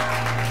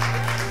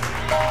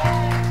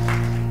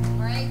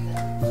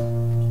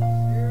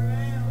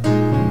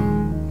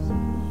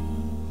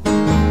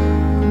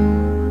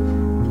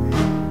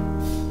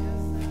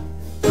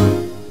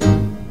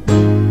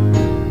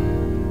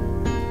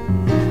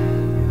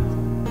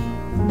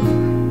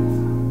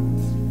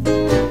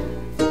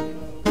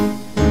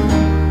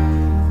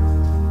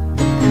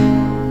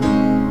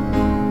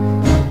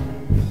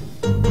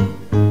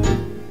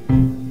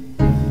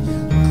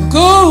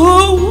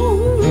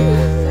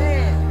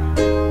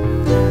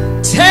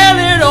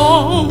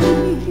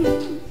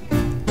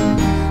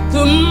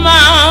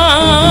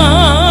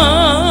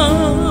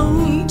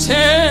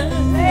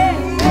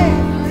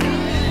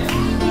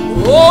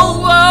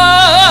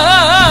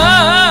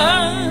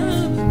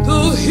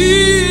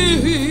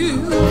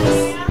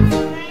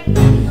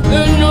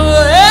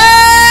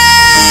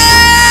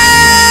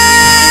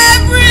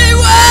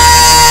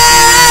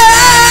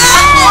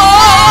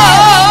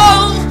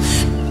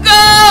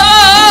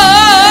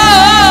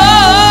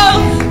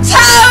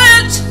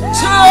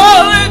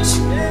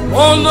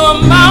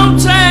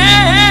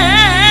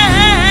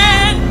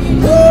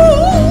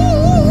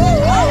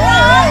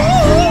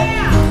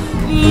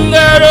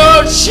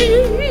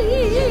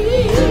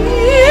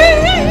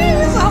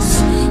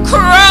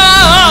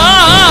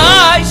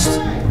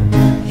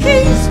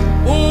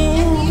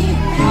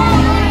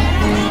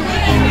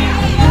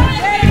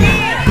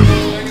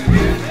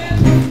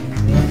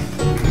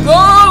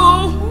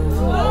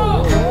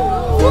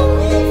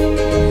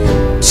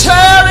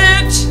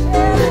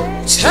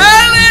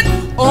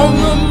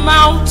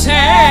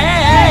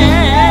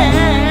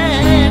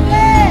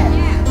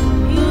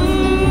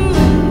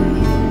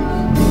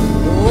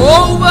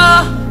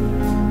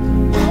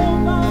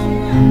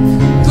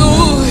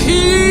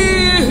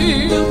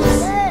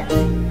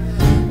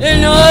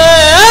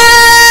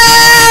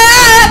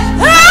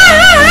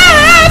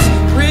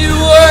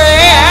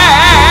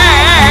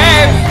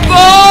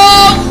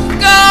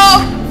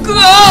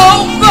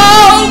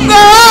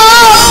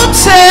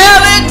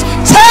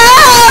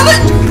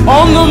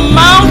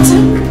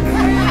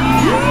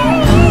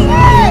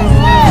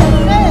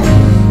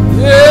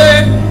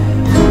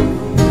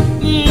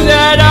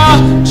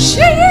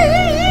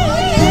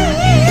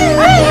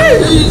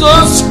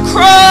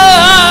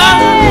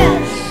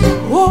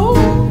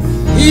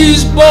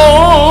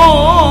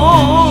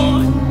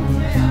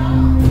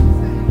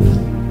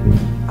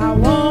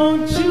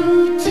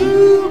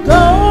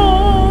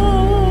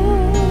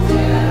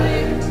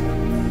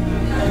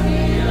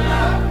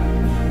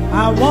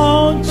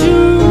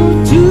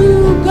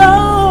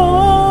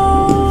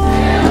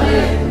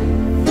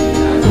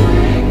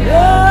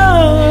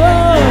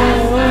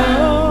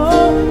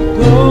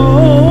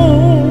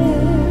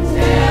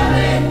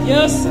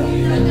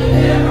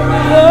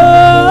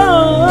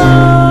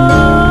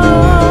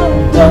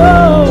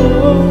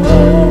 Oh,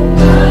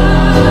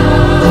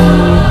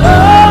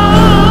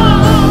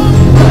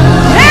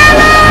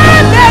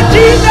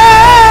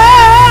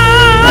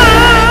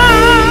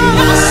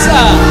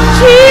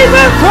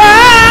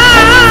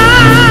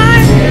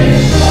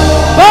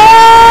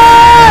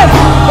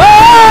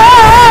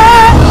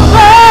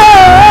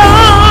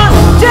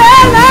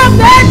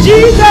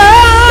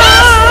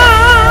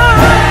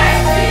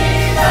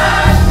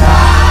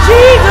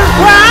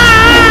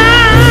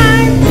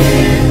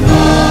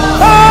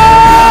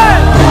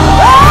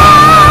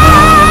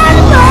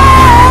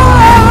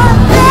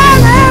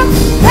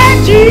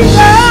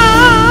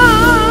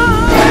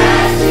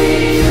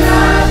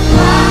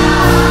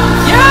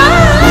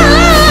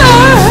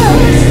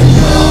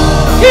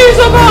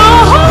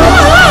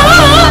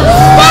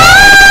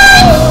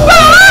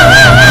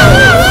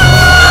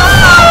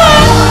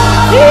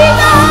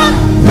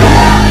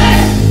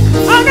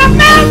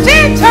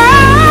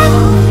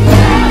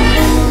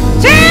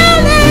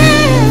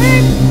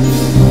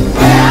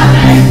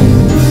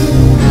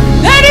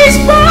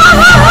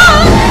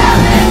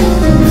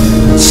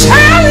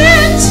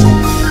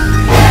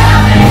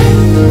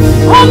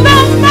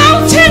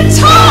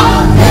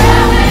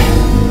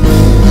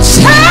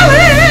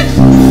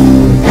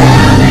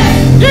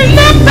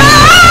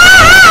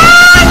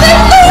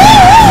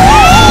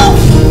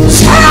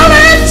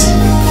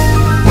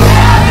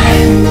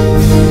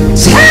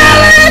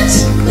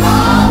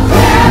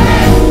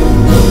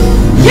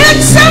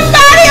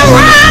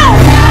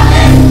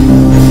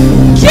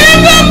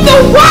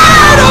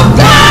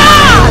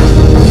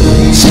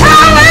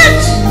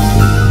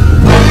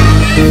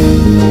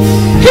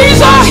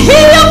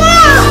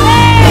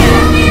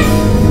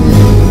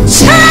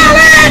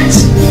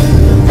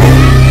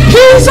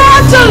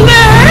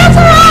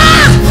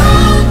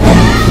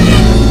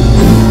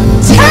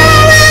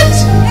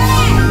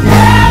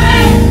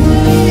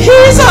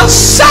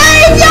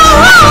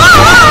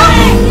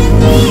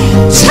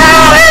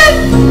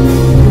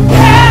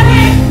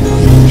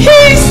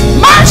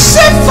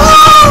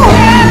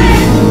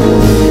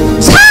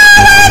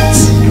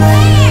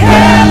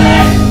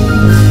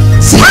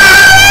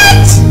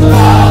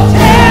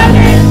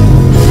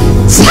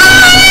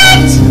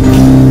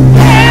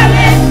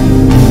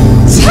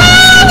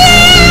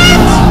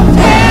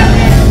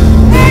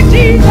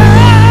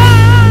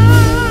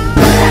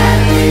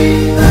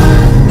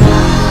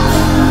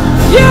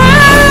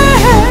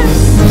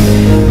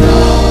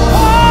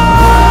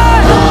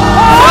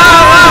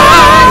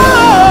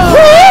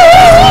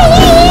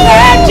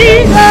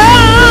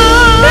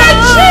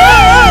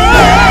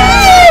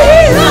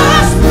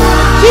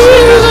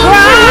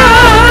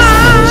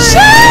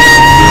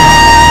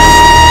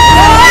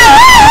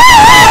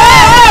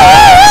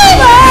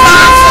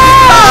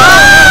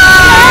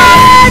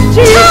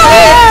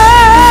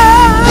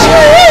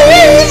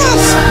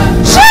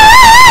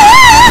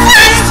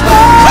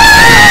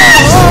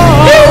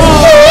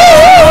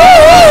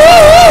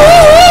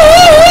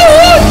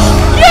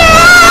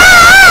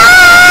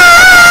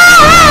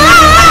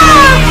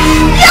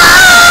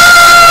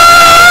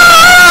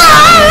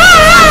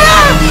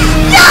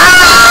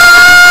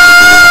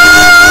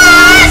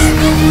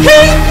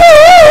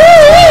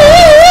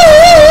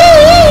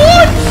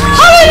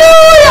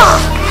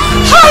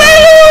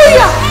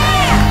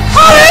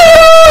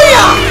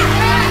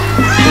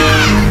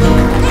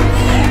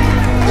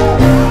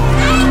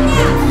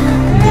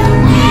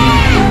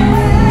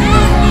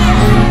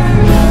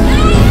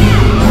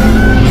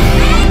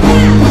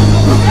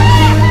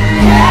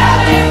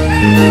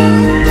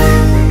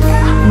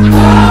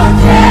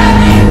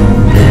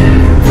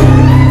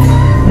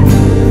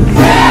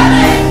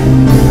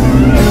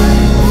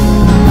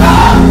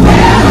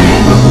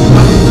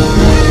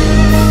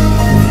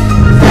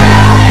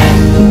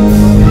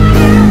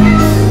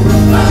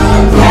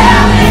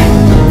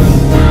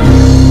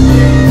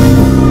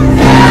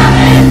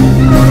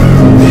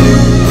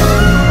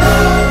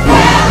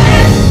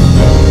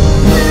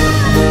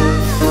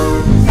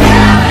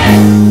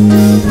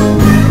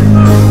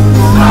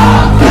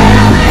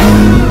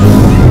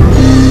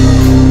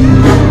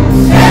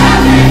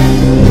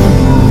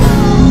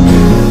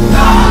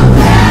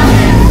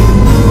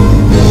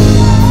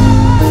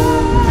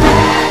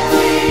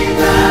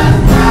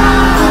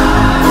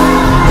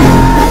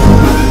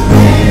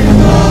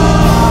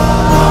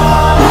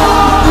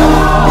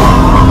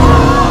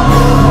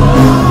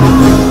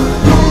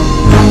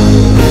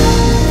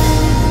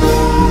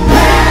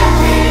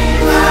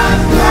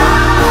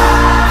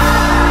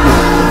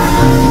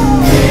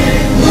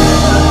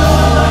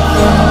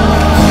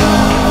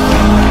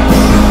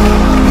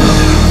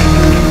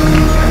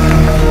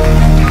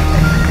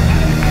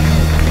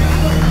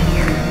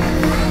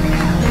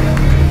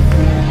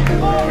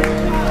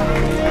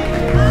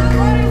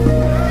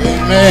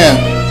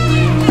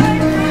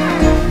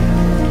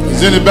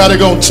 Is anybody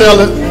gonna tell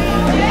it?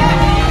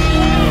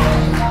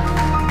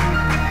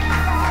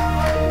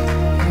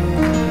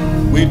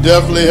 We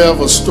definitely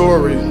have a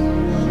story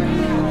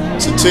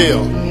to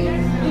tell.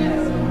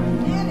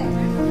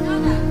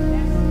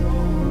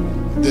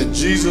 That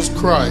Jesus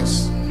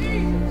Christ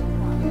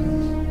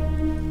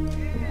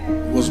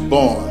was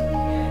born.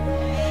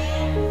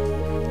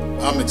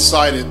 I'm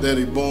excited that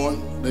he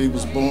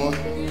was born.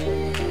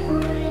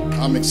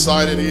 I'm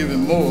excited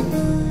even more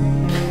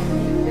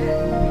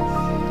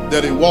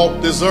that he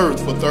walked this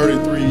earth for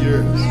 33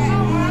 years,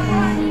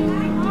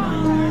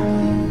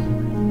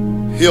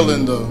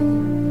 healing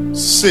the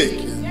sick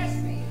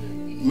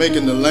and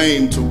making the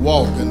lame to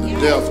walk and the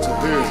deaf to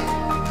hear.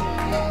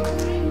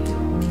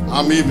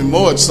 I'm even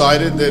more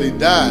excited that he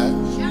died.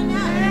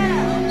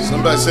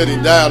 Somebody said he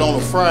died on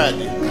a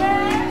Friday.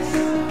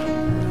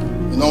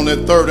 And on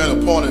that third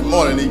and appointed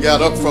morning, he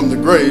got up from the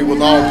grave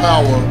with all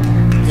power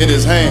in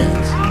his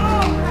hands.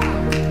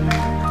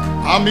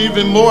 I'm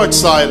even more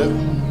excited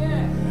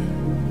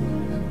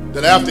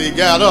that after he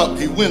got up,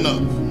 he went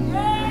up.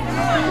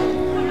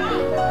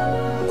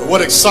 But what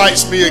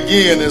excites me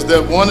again is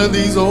that one of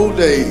these old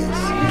days,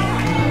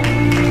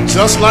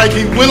 just like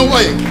he went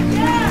away,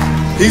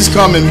 he's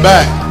coming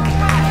back.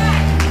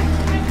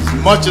 As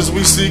much as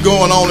we see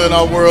going on in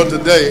our world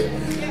today,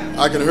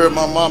 I can hear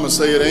my mama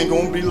say it ain't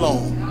going to be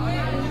long,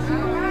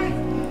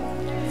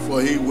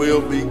 for he will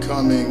be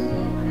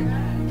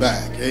coming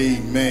back.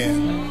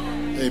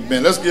 Amen.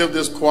 Amen. Let's give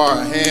this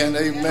choir a hand.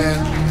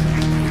 Amen.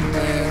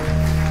 Amen.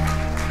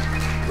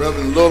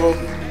 Reverend Little,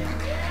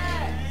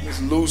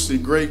 Miss Lucy,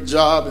 great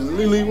job. And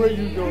Lily, where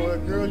you go,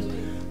 girl?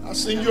 I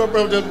seen you up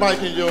with that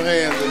mic in your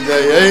hand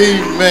today.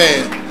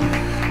 Amen.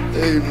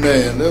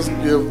 Amen. Let's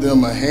give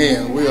them a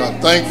hand. We are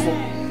thankful.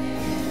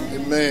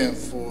 Amen.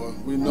 For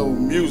we know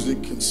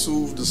music can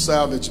soothe the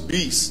savage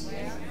beast.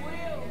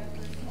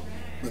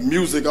 But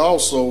music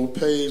also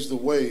paves the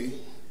way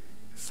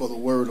for the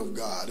word of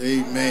God.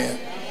 Amen.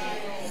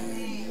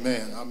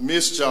 Amen. I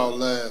missed y'all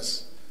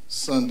last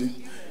Sunday,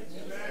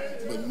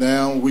 but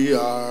now we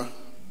are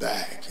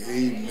back.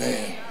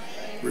 Amen.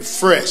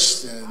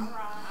 Refreshed and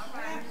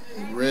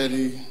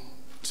ready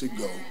to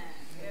go.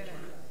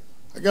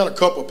 I got a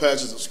couple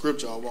passages of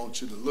scripture I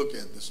want you to look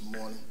at this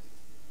morning.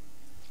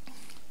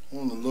 I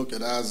want to look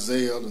at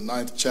Isaiah, the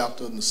 9th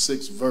chapter and the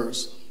 6th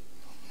verse.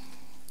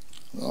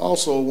 I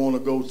also want to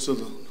go to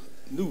the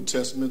New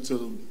Testament, to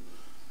the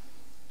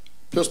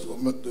epistle,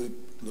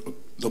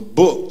 the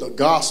book, the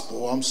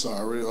gospel,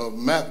 of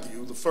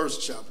Matthew, the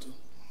 1st chapter,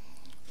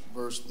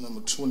 verse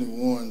number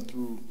 21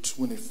 through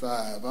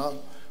 25. I'm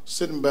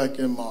sitting back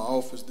in my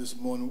office this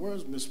morning.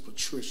 Where's Miss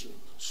Patricia?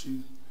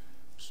 She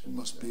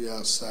must be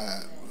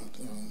outside.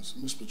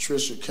 Miss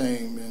Patricia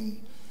came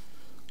in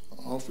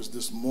office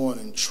this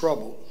morning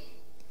troubled.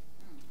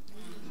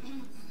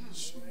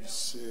 She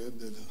said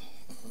that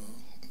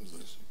it was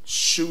a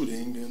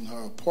shooting in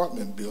her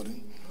apartment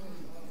building.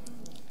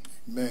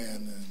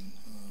 Man, and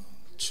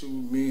 2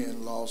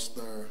 men lost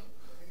their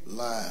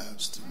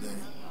lives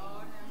today.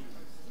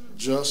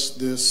 Just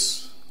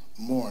this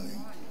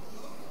morning.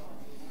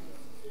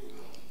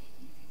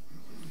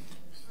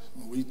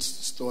 We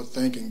start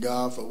thanking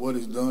God for what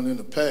he's done in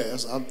the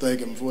past. I'm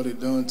thanking him for what he's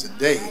done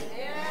today.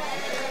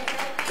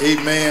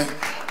 Amen.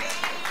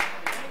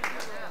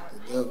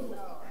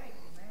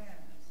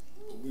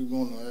 We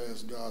want to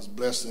ask God's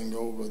blessing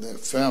over that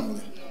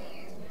family.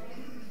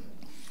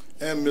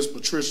 And Miss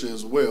Patricia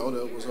as well.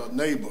 That was our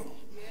neighbor.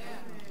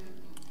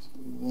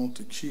 We want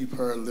to keep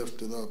her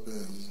lifted up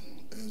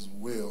as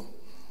well.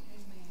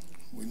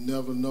 We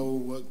never know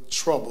what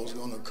trouble is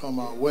going to come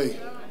our way.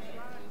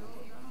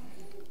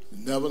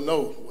 You never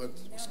know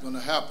what's going to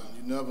happen.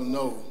 You never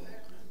know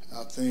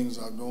how things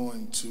are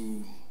going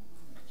to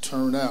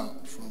turn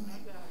out from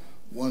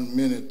one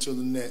minute to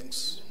the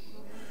next.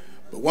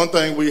 But one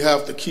thing we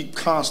have to keep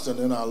constant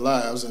in our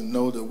lives and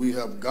know that we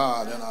have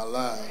God in our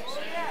lives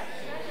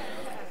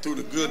through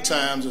the good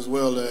times as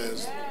well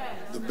as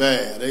the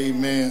bad.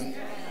 Amen.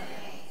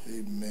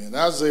 Amen.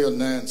 Isaiah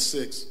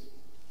 9:6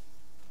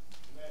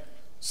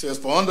 says,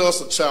 "For unto us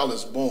a child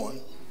is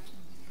born,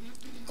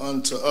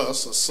 unto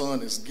us a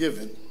son is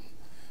given,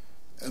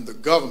 and the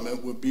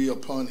government will be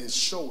upon his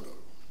shoulder,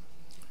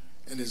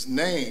 and his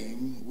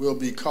name will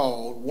be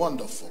called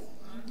Wonderful,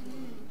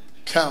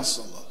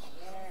 Counselor,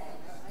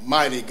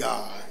 Mighty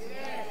God,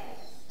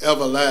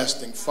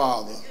 Everlasting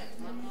Father,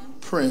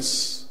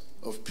 Prince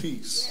of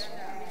Peace."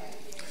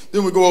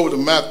 Then we go over to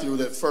Matthew,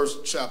 that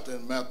 1st chapter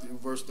in Matthew,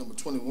 verse number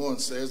 21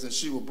 says, "And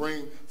she will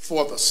bring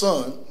forth a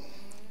son,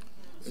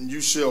 and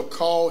you shall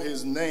call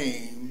his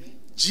name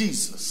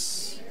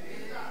Jesus,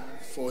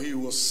 for he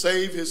will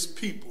save his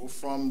people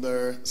from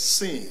their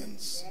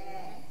sins."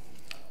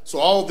 So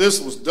all this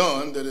was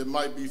done that it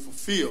might be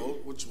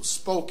fulfilled, which was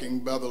spoken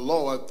by the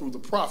Lord through the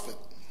prophet,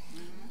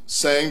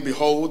 saying,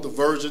 "Behold, the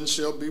virgin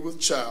shall be with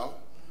child,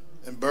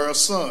 and bear a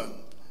son,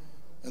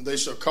 and they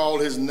shall call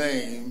his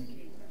name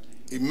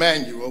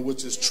Emmanuel,"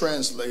 which is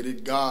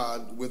translated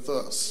God with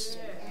us.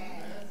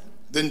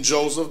 Then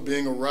Joseph,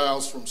 being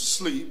aroused from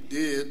sleep,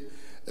 did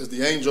as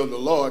the angel of the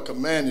Lord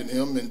commanded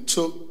him, and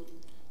took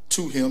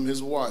to him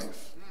his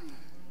wife,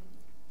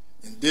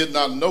 and did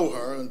not know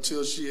her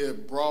until she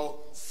had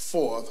brought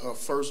forth her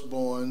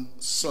firstborn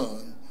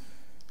son,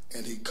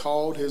 and he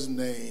called his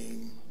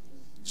name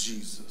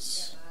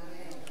Jesus.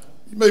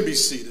 You may be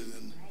seated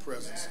in the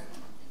presence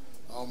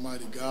of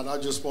Almighty God. I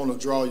just want to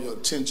draw your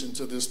attention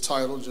to this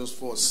title just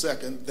for a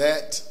second.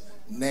 That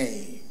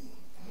name.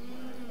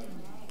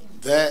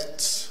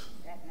 That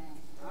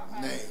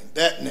name.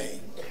 That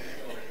name.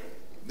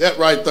 That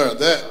right there.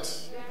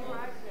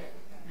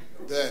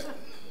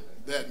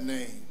 That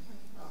name.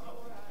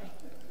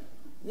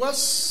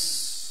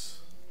 What's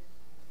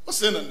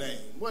in a name?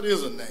 What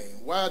is a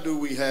name? Why do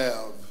we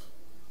have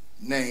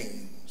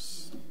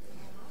names?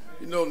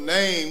 You know,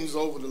 names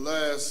over the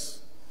last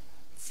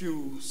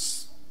few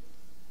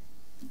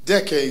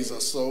decades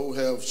or so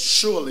have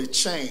surely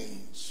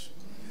changed.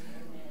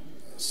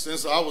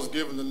 Since I was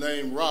given the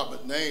name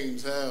Robert,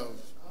 names have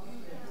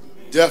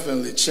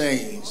definitely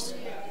changed.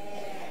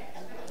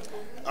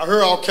 I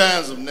heard all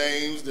kinds of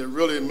names that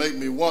really make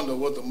me wonder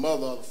what the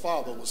mother or the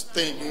father was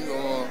thinking,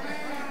 or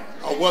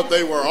what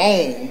they were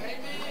on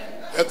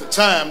at the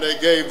time they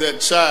gave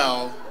that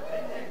child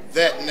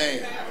that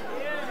name.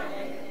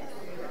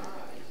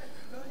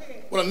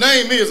 What a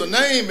name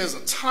is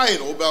a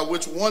title by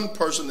which one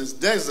person is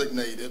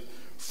designated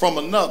from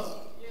another.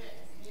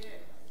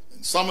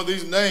 And some of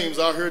these names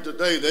I heard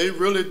today, they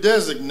really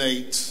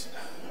designate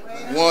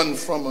one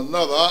from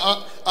another.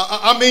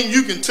 I mean,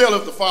 you can tell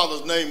if the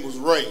father's name was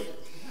Ray,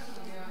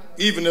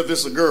 even if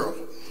it's a girl.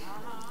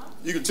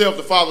 You can tell if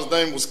the father's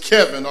name was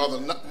Kevin or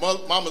the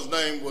mama's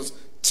name was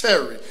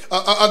Terry.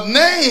 A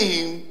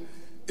name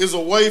is a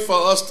way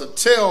for us to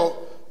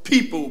tell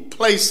people,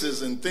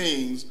 places, and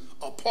things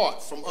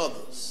apart from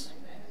others.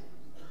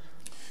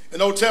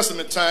 In Old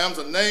Testament times,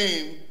 a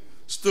name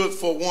stood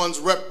for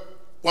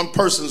one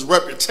person's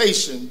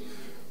reputation,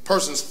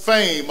 person's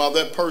fame, or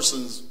that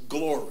person's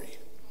glory.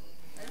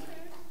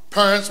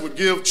 Parents would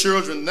give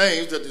children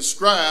names that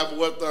describe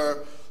what their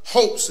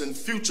hopes and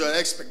future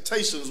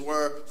expectations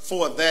were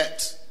for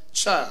that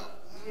child.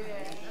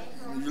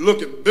 When you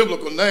look at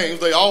biblical names,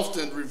 they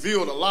often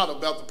revealed a lot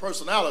about the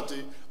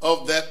personality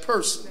of that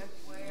person.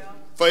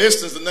 For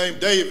instance, the name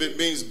David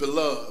means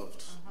beloved.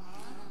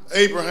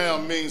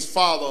 Abraham means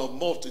father of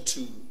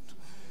multitude.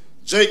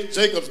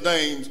 Jacob's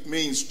name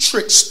means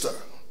trickster.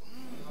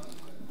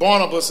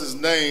 Barnabas'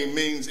 name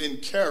means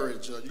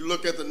encourager. You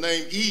look at the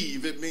name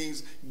Eve, it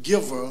means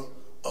giver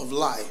of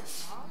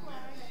life.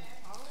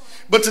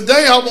 But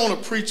today I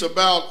want to preach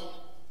about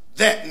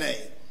that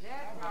name.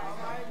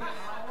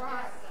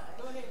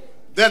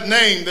 That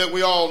name that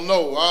we all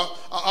know.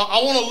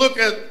 I want to look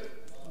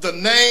at the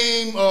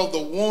name of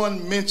the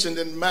one mentioned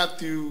in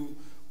Matthew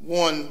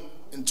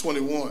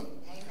 1:21.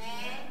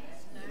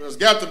 There's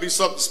got to be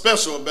something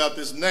special about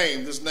this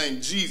name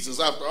Jesus.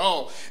 After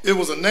all, it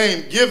was a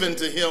name given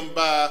to him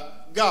by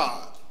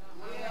God.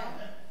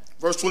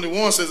 Verse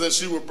 21 says that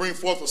she will bring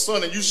forth a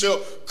son, and you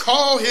shall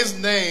call his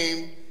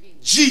name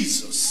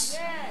Jesus,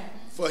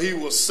 for he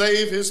will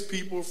save his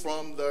people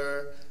from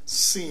their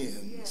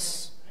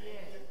sins.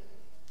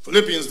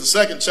 Philippians, the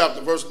 2nd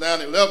chapter, verse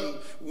 9 and 11,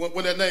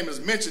 when that name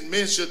is mentioned,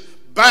 men should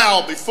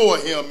bow before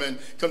him and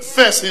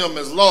confess him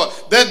as Lord.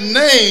 That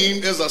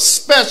name is a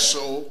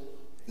special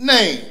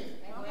name.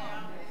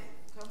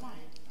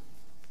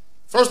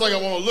 First thing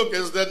I want to look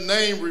at is that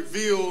name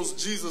reveals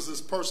Jesus'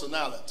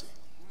 personality.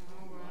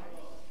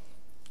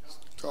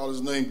 Call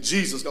his name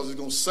Jesus because he's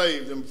going to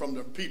save them from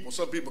their people.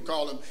 Some people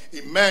call him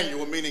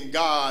Emmanuel, meaning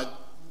God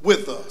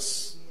with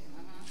us.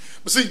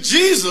 But see,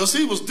 Jesus,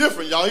 he was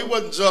different, y'all. He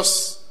wasn't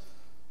just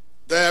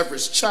the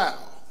average child.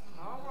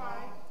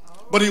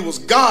 But he was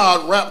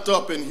God wrapped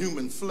up in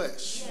human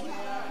flesh.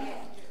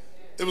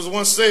 It was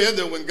once said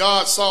that when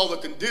God saw the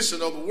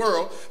condition of the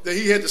world, that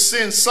he had to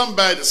send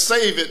somebody to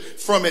save it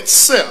from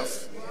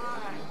itself.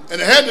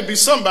 And it had to be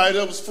somebody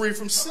that was free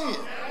from sin.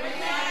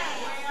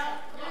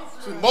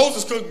 See,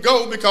 Moses couldn't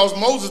go because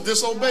Moses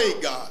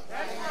disobeyed God.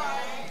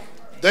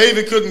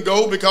 David couldn't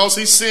go because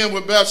he sinned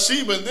with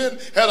Bathsheba and then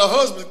had a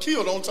husband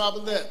killed on top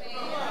of that.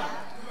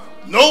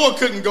 Noah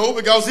couldn't go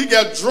because he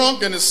got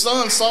drunk and his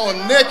son saw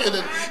him naked,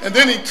 and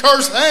then he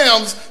cursed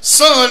Ham's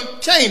son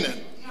Canaan.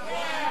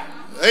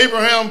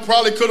 Abraham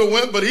probably could have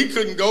went, but he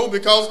couldn't go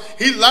because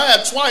he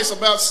lied twice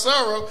about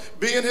Sarah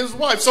being his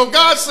wife. So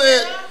God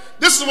said,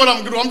 this is what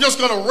I'm going to do. I'm just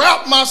going to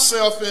wrap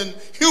myself in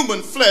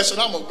human flesh,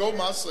 and I'm going to go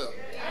myself.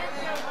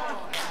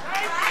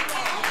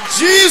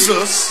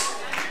 Jesus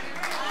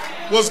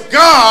was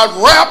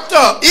God wrapped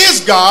up,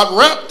 is God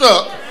wrapped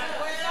up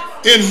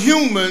in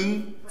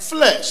human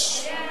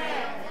flesh.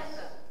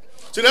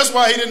 See, that's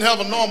why he didn't have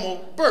a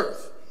normal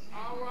birth.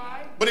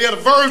 But he had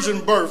a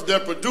virgin birth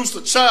that produced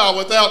a child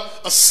without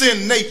a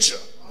sin nature.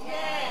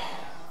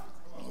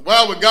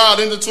 Why would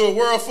God enter into a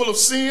world full of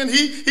sin?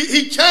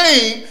 He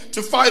came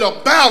to fight a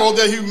battle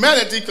that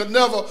humanity could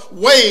never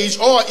wage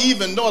or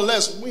even nor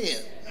less win.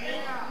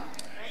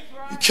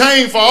 He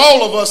came for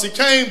all of us. He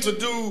came to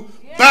do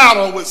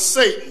battle with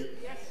Satan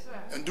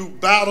and do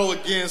battle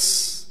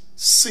against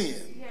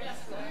sin.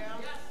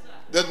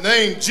 That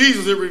name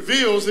Jesus, it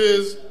reveals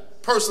his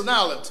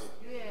personality.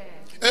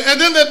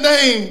 And then that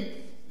name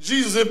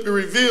Jesus, it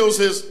reveals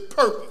his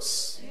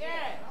purpose.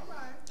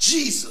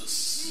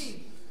 Jesus.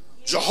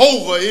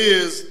 Jehovah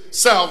is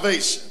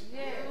salvation.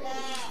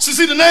 So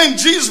see, the name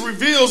Jesus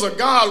reveals a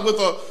God with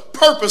a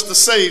purpose to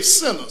save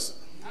sinners.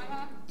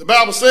 The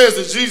Bible says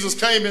that Jesus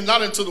came in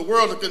not into the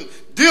world to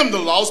condemn the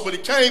lost, but he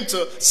came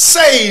to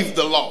save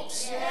the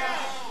lost.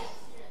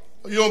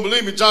 You don't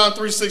believe me? John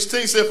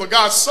 3:16 said, for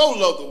God so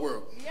loved the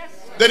world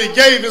that he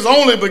gave his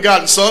only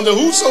begotten son, that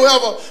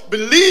whosoever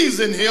believes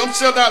in him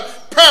shall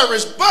not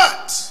perish,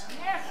 but,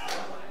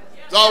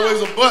 there's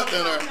always a but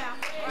in there,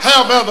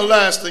 have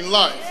everlasting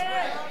life.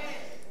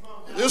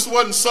 This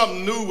wasn't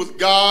something new with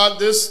God.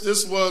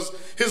 This was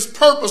his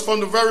purpose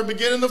from the very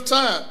beginning of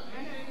time.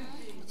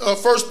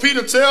 First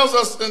Peter tells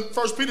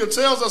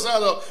us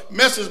out of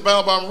Message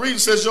Bible I'm reading,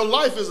 says your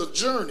life is a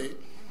journey.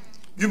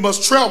 You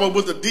must travel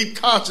with a deep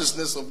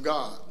consciousness of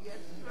God.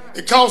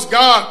 It cost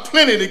God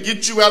plenty to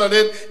get you out of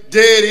that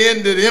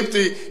dead-ended,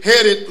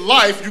 empty-headed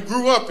life you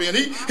grew up in.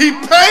 He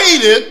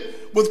paid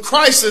it with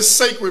Christ's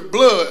sacred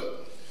blood.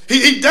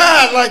 He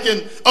died like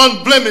an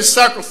unblemished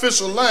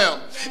sacrificial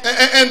lamb.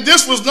 And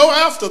this was no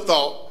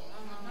afterthought.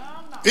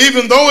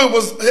 Even though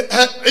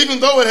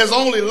it has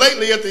only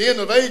lately at the end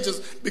of ages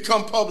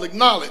become public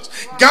knowledge.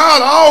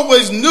 God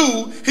always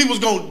knew he was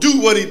going to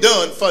do what he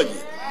done for you.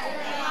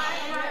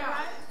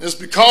 It's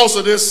because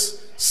of this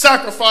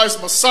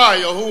sacrificed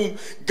Messiah whom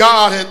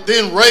God had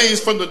then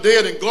raised from the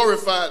dead and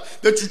glorified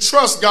that you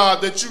trust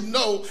God, that you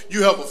know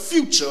you have a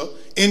future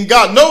in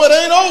God. No, it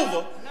ain't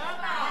over.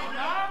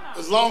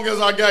 As long as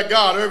I got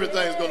God,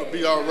 everything's going to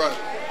be all right.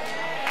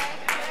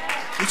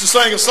 We should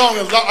sing a song,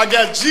 I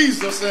got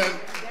Jesus, and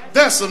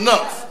that's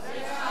enough.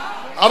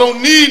 I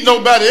don't need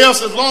nobody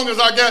else. As long as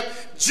I got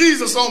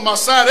Jesus on my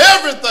side,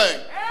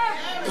 everything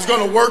is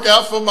going to work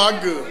out for my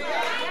good.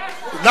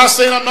 I'm not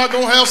saying I'm not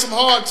going to have some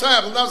hard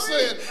times. I'm not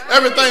saying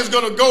everything's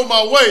going to go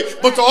my way.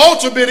 But the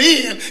ultimate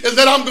end is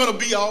that I'm going to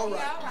be all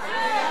right.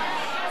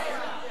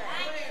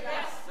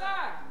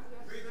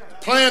 The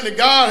plan that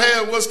God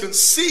had was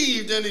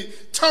conceived in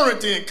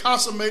eternity and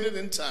consummated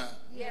in time.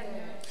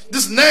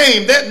 This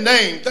name, that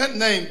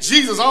name,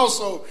 Jesus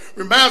also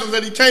reminds us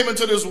that he came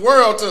into this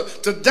world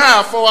to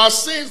die for our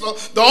sins. So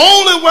the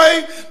only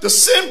way the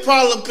sin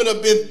problem could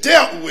have been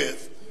dealt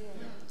with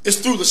is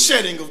through the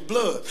shedding of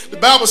blood. The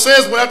Bible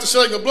says without the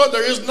shedding of blood,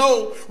 there is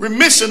no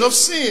remission of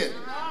sin.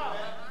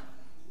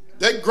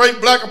 That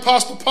great black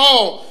apostle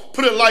Paul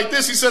put it like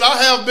this. He said,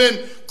 I have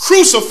been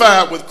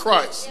crucified with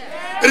Christ.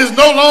 It is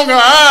no longer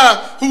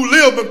I who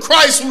live, but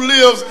Christ who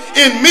lives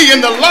in me.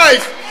 In the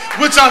life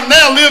which I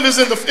now live is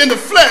in the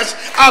flesh.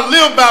 I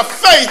live by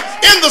faith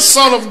in the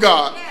Son of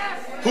God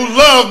who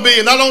loved me.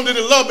 And not only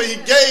did he love me, he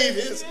gave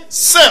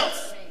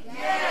himself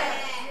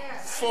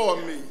for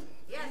me.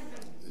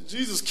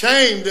 Jesus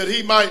came that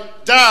he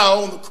might die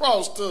on the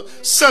cross to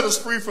set us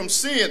free from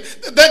sin.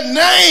 That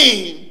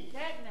name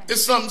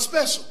is something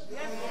special.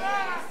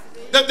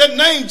 That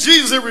name,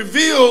 Jesus, it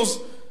reveals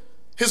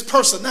his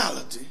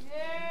personality.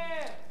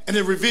 And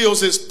it reveals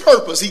his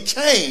purpose. He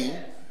came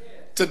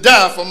to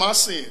die for my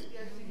sin.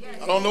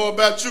 I don't know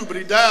about you, but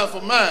he died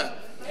for mine.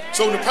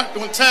 So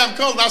when time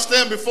comes, I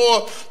stand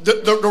before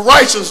the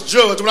righteous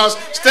judge. When I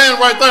stand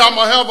right there, I'm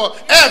going to have an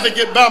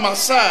advocate by my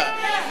side.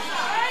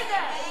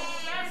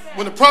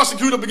 When the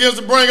prosecutor begins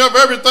to bring up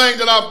everything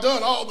that I've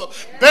done, all the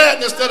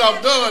badness that I've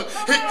done,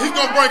 he's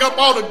going to bring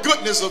up all the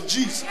goodness of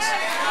Jesus.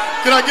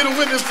 Can I get a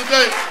witness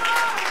today?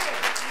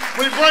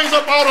 When he brings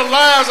up all the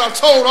lies I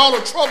told, all the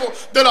trouble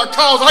that I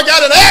caused, I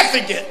got an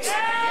advocate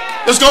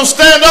that's going to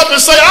stand up and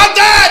say, I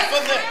died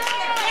for them.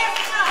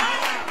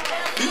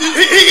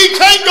 He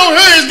can't go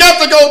here, he's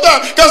got to go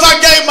there because I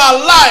gave my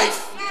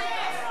life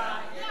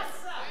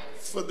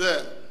for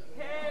that.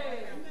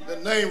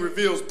 That name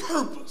reveals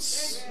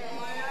purpose,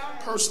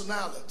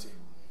 personality.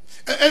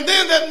 And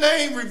then that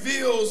name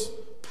reveals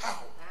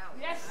power.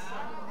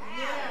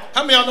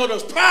 How many of y'all know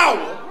there's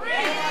power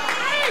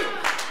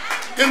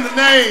in the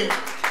name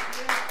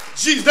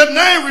Jesus? That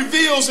name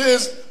reveals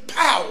his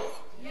power.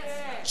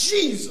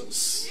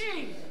 Jesus.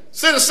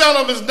 Say the sound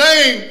of his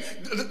name,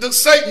 the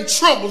Satan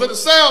trembles. At the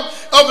sound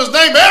of his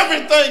name,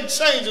 everything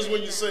changes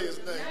when you say his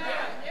name.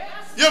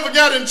 You ever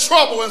got in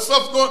trouble and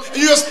stuff going, and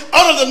you just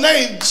utter the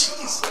name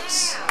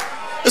Jesus?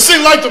 It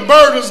seems like the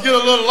burdens get a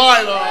little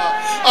lighter.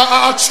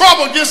 Our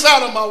trouble gets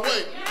out of my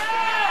way.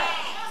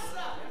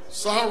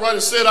 Songwriter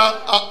said,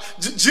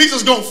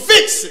 Jesus gonna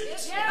fix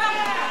it.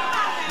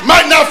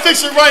 Might not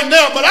fix it right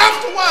now, but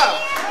after a while,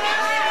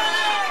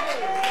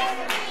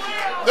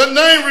 the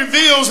name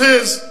reveals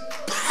his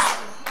power.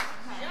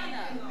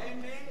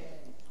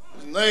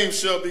 His name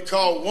shall be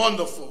called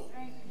Wonderful,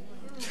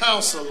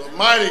 Counselor,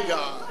 Mighty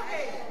God.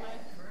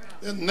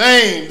 That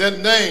name.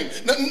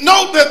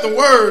 Note that the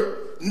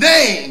word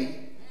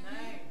name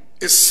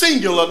is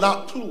singular,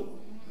 not plural.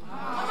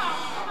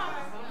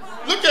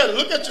 Look at it.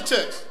 Look at your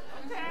text.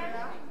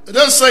 It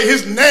doesn't say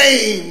his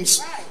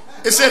names.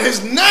 It said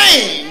his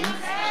name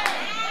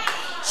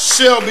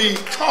shall be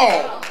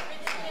called.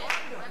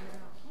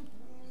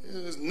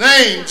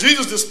 name,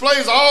 Jesus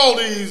displays all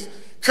these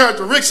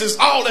characteristics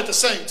all at the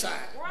same time.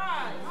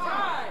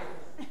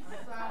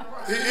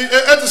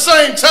 At the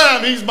same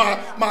time, he's my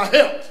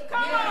help.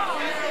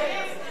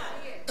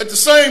 At the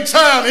same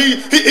time,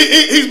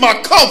 he's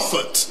my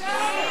comfort.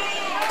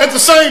 At the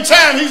same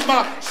time, he's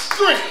my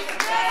strength.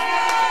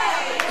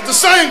 At the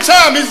same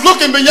time, he's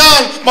looking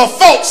beyond my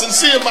faults and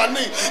seeing my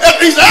needs.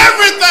 He's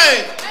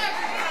everything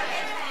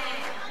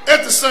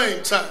at the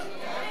same time.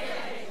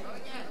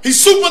 He's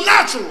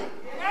supernatural.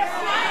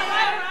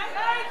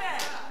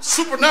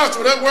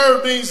 Supernatural, that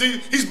word means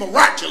he's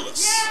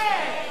miraculous,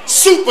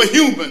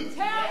 superhuman,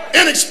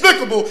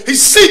 inexplicable.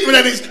 He's secret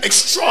and he's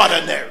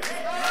extraordinary.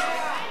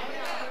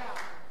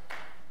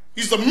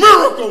 He's the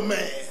miracle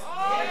man.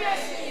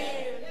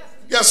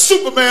 You got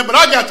Superman, but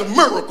I got the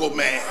miracle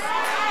man.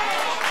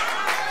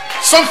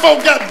 Some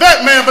folk got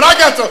Batman, but I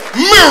got the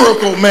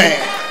miracle man.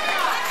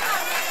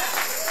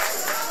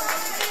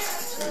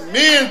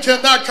 Men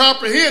cannot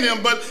comprehend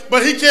him,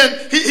 but he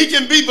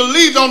can be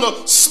believed on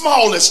the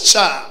smallest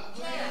child.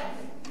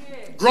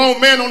 Grown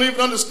men don't even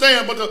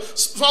understand, but the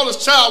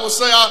smallest child will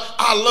say,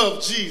 I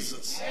love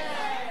Jesus.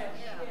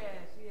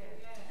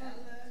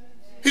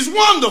 He's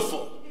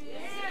wonderful.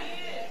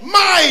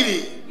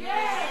 Mighty.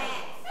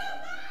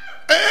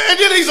 And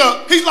then he's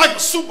like a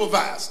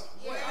supervisor.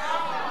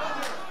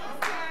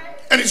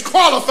 And he's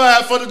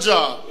qualified for the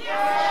job.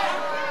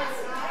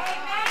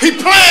 He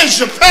plans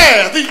your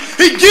path.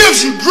 He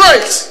gives you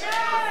grace.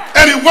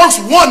 And he works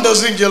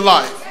wonders in your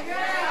life.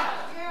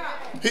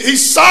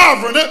 He's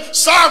sovereign.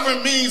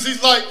 Sovereign means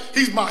he's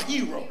my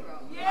hero.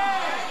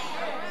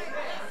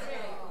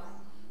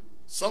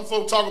 Some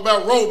folk talk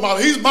about role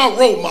model. He's my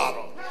role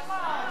model.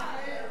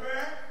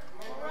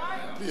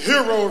 The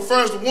hero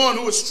refers to one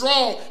who is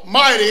strong,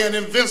 mighty, and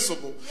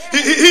invincible.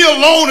 He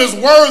alone is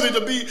worthy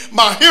to be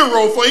my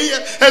hero, for he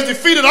has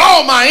defeated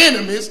all my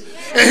enemies,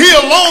 and he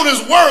alone is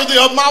worthy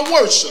of my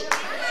worship.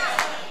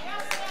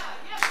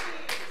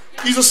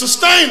 He's a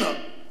sustainer.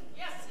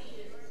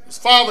 His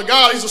Father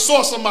God, he's the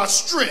source of my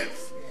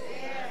strength.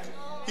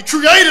 He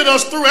created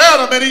us through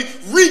Adam, and he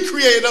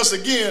recreated us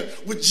again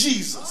with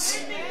Jesus.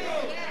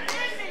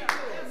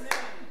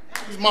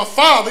 He's my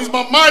Father. He's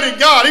my mighty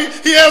God.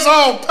 He has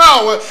all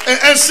power.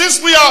 And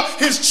since we are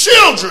his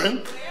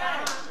children,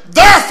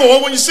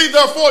 therefore, when you see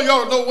therefore, you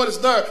ought to know what it's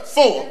there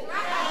for.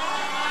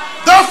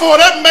 Therefore,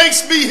 that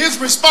makes me his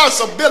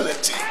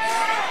responsibility.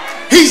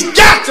 He's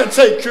got to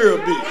take care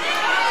of me.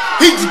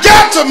 He's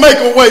got to make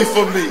a way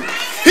for me.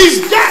 He's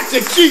got to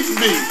keep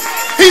me.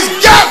 He's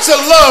got to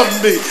love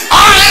me.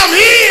 I am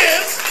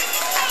his.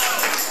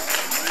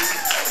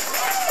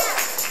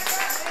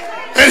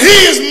 And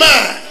he is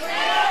mine.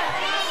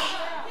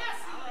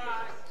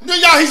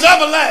 Y'all, he's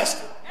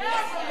everlasting.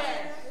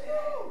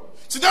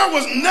 See, there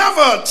was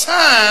never a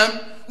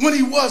time when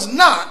he was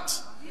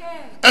not,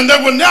 and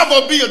there will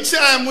never be a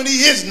time when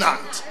he is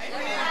not.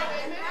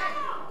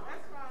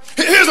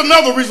 Here's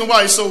another reason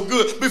why he's so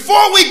good.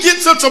 Before we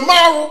get to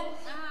tomorrow,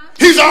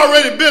 he's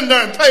already been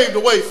there and paved the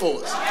way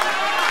for us.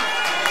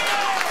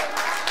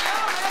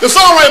 The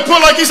songwriter put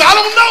it like he said, I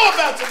don't know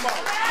about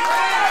tomorrow.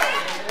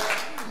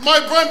 It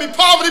might bring me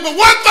poverty, but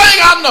one thing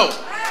I know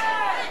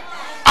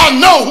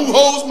who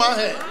holds my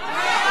hand.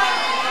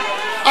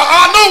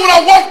 I know when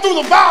I walk through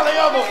the valley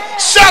of the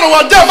shadow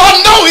of death, I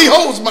know he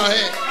holds my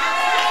hand.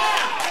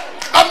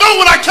 I know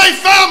when I can't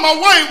find my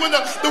way, when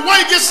the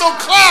way gets so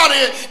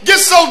cloudy,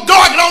 gets so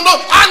dark, I don't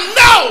know. I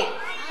know.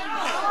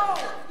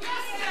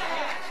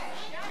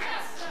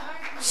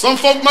 Some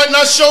folk might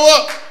not show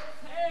up.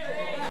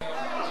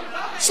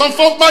 Some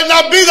folk might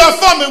not be there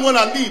for me when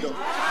I need them.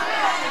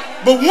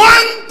 But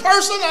one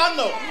person I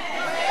know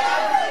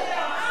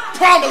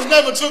promised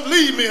never to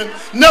leave me and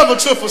never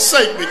to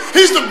forsake me.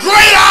 He's the great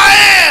I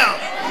am.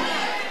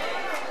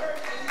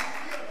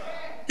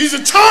 He's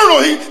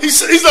eternal.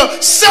 He's a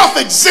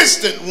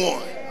self-existent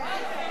one.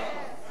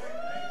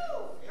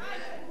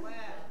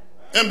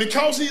 And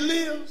because he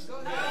lives,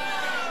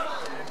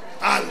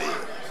 I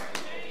live.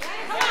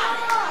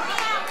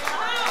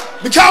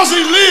 Because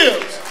he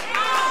lives,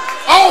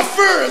 all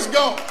fear is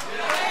gone.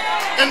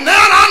 And now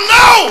I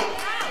know.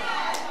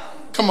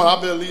 Come on, I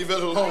better leave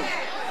it alone.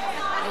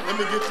 Let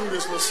me get through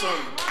this little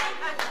sermon.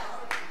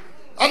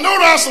 I know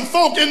there are some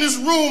folk in this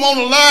room on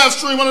the live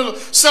stream under the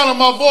sound of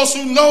my voice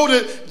who know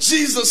that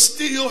Jesus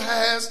still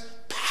has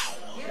power.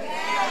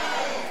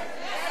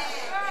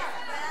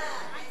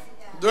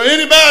 Is there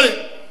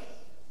anybody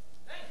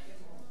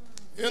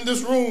in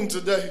this room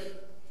today,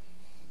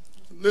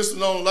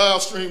 listening on the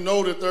live stream,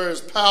 know that there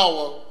is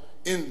power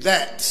in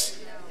that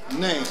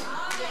name?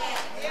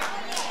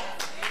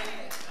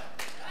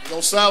 It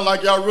don't sound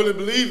like y'all really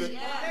believe it.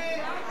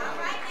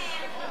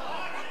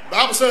 The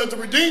Bible said that the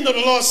redeemed of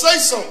the Lord say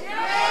so.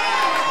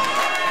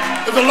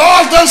 If the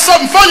Lord's done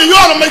something for you, you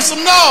ought to make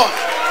some noise.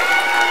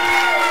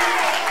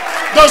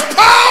 There's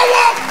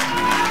power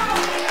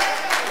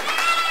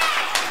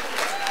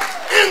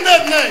in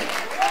that name.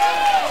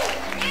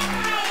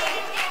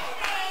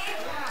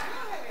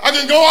 I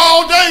can go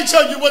all day and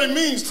tell you what it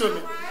means to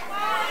me.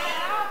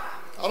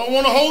 I don't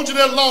want to hold you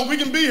that long. We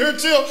can be here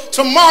till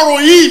tomorrow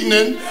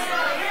evening.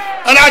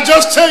 And I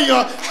just tell you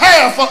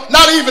half,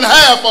 not even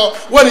half of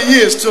what he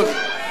is to me.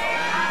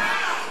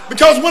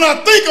 Because when I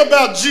think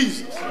about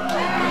Jesus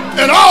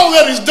and all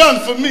that he's done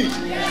for me,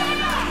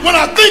 when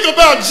I think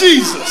about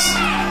Jesus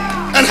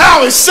and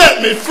how he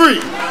set me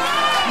free,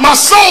 my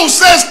soul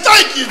says,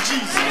 thank you,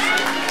 Jesus.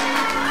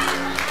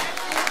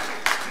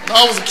 When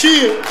I was a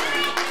kid,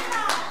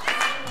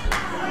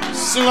 it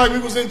seemed like we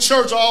was in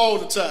church all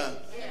the time.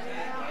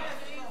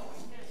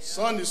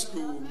 Sunday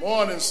school,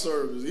 morning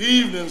service,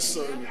 evening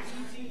service,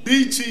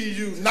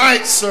 BTU,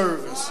 night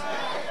service,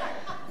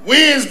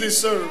 Wednesday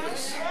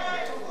service,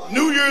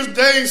 New Year's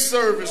Day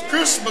service,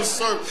 Christmas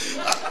service,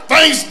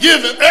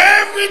 Thanksgiving.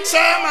 Every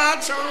time I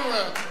turn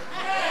around,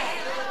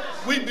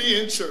 we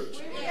be in church.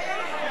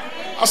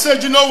 I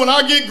said, you know, when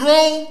I get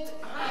grown,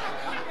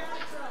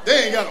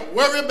 they ain't got to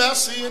worry about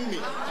seeing me.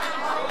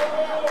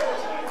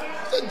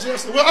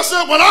 I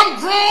said, when I'm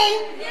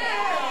grown,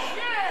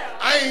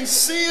 I ain't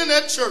seeing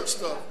that church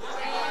stuff.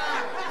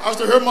 I used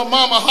to hear my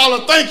mama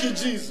holler, thank you,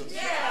 Jesus.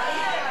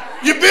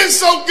 You've been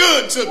so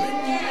good to me.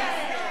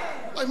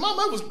 Like,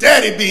 Mama, it was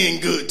Daddy being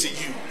good to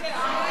you.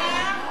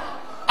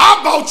 I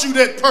bought you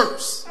that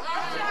purse.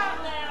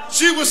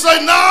 She would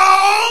say,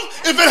 no,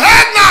 if it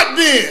had not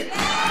been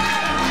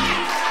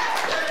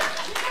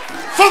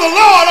for the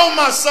Lord on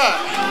my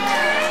side.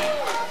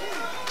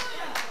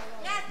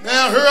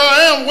 Now here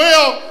I am,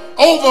 well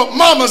over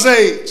Mama's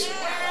age.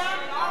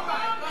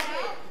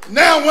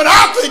 Now when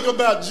I think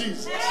about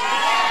Jesus,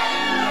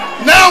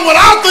 now when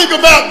I think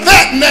about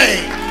that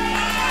name,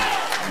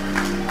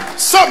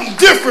 something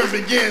different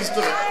begins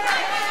to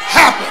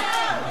happen.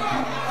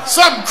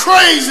 Something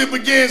crazy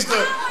begins to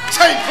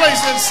take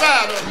place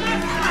inside of me.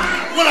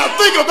 When I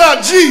think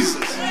about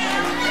Jesus,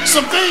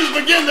 some things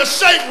begin to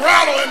shake,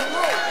 rattle, and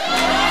roll.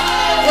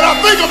 When I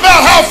think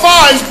about how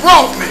far he's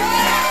brought me,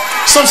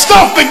 some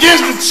stuff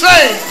begins to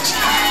change.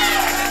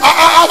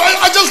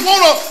 I just want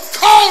to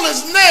call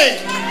his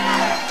name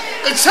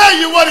and tell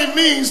you what it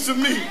means to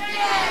me.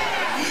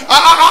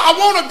 I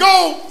want to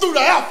go through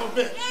the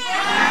alphabet,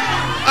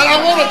 and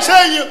I want to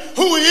tell you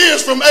who he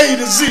is from A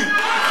to Z.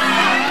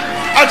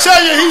 I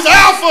tell you, he's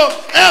Alpha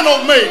and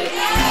Omega.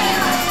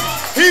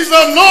 He's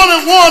the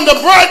anointed one, the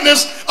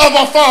brightness of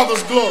our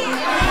Father's glory.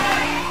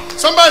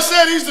 Somebody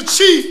said he's the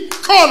chief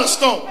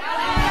cornerstone,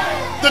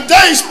 the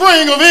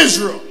dayspring of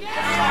Israel.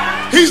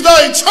 He's the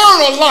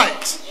eternal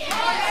light.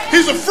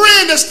 He's a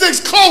friend that sticks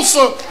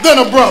closer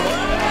than a brother.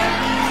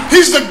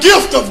 He's the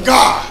gift of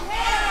God.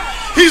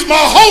 He's my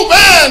hope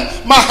and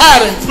my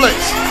hiding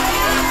place.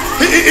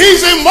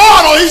 He's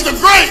immortal. He's the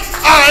great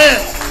I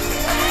am.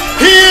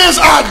 He is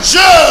our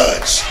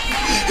judge.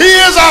 He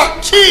is our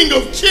King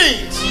of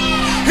kings.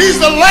 He's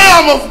the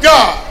Lamb of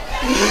God.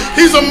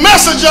 He's a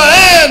messenger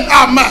and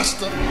our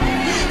master.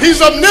 He's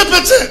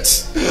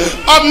omnipotent,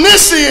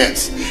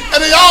 omniscient,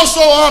 and he's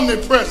also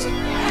omnipresent.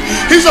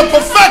 He's a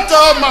perfecter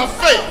of my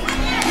faith.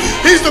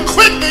 He's the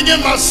quickening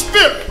in my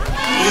spirit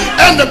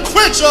and the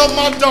quencher of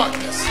my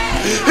darkness.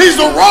 He's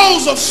the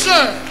rose of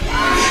Sharon.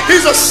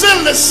 He's a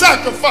sinless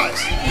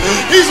sacrifice.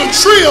 He's a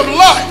tree of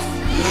life.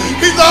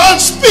 He's the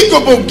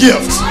unspeakable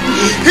gift.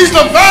 He's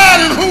the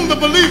vine in whom the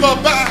believer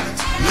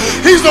abides.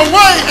 He's the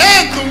way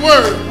and the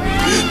word.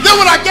 Then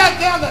when I got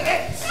down to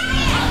X,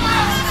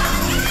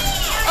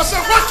 I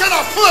said, what can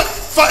I put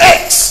for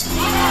X?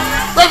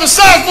 Reverend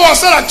Sizemore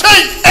said, I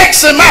can't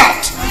X him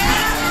out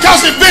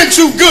because he's been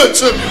too good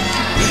to me.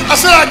 I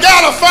said, I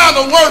got to find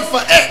a word for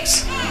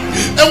X.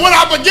 And when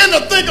I begin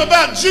to think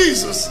about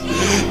Jesus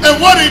and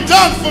what he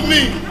done for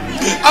me,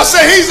 I say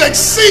he's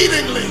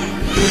exceedingly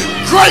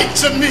great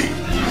to me.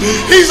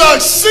 He's an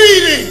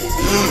exceeding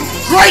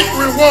great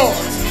reward.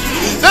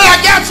 Then I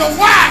got to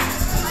Y.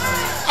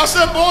 I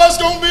said, boy, it's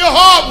going to be a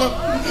hard one.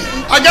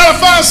 I got to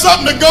find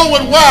something to go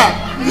with Y.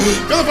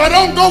 Because if I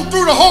don't go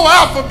through the whole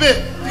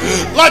alphabet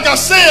like I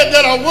said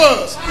that I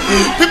was,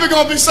 people are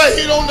going to be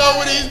saying he don't know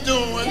what he's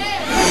doing.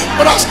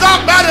 But I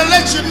stopped by to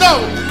let you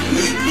know,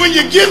 when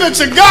you give it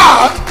to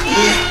God,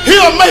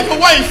 he'll make a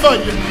way for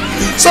you.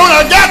 So when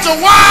I got to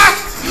Y,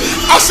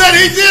 I said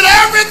he did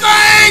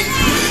everything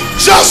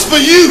just for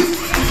you.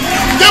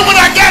 Then when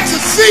I got to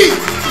Z,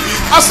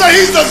 I said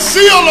he's the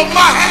zeal of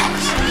my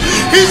house.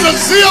 He's the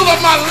zeal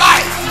of my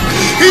life.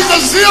 He's the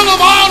zeal of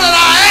all that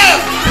I am.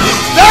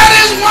 That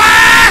is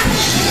why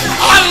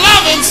I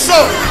love him so.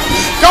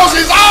 Because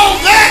he's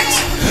all that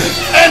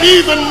and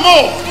even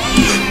more.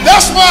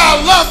 That's why I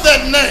love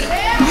that name.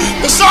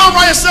 The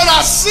songwriter said,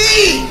 I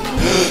see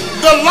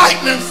the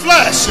lightning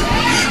flashing,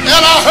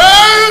 and I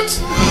heard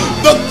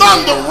the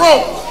thunder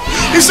roll.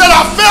 He said,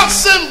 I felt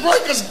sin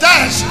breakers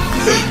dashing,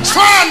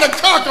 trying to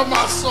conquer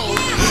my soul.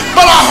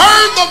 But I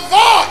heard the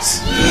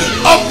voice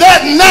of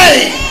that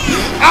name.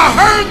 I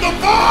heard the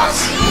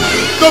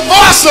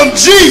voice of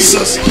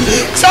Jesus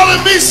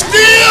telling me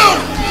still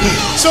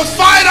to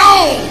fight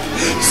on.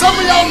 Some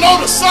of y'all know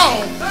the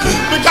song,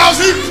 because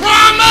he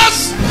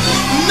promised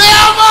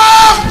never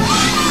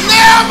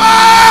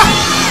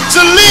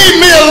to leave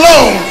me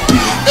alone.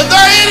 Is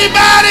there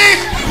anybody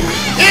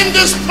in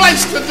this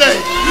place today,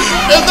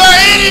 if there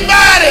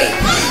anybody,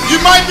 you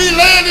might be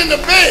laying in the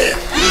bed.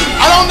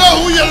 I don't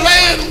know who you're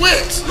laying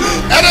with.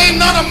 That ain't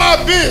none of my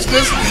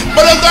business.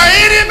 But if there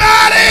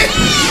anybody,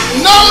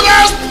 know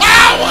there's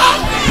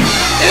power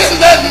in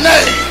that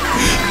name.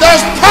 There's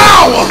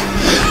power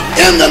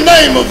in the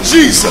name of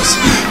Jesus.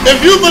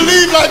 If you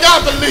believe like I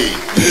believe,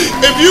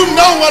 if you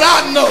know what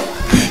I know,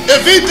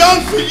 if he done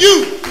for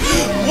you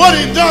what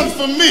he done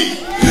for me,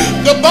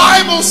 the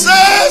Bible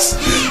says,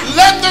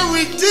 let the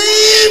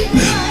redeemed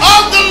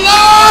of the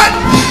Lord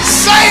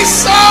say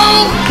so.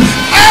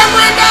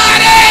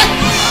 Everybody,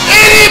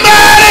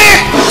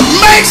 anybody,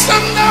 make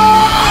some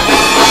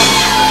noise.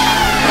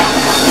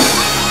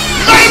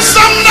 Make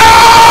some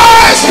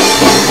noise.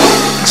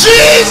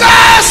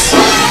 Jesus,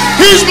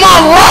 he's my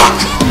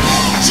rock.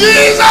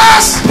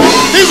 Jesus,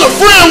 he's a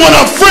friend when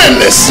I'm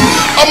friendless,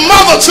 a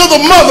mother to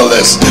the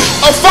motherless,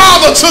 a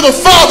father to the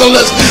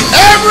fatherless.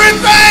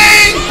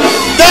 Everything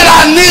that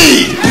I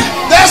need,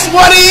 that's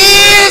what he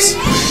is.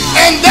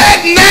 And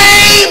that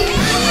name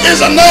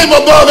is a name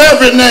above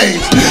every name.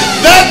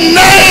 That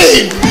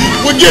name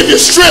will give you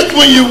strength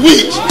when you're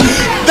weak.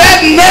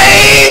 That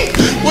name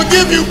will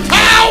give you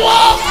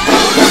power.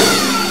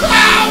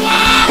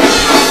 Power.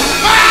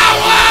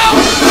 Power.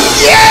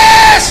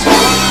 Yes.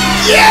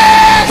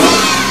 Yes.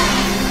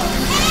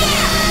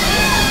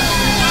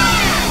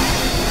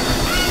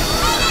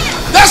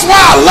 That's why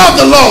I love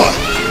the Lord,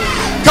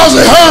 because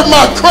he heard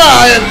my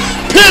cry and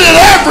pitied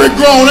every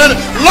groan. And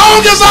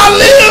long as I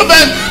live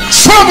and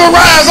trouble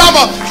rise, I'm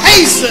going to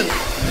hasten.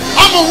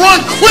 I'm going to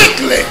run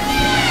quickly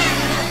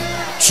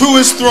to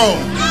his throne.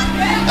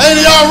 Ain't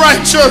he all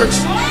right, church?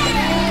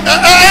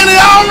 Ain't he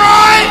all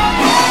right?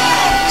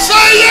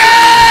 Say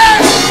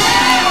yes.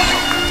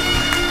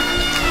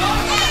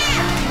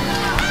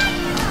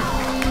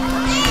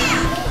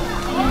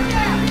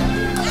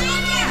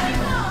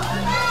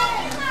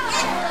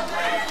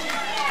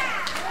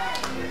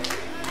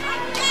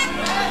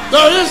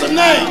 There is a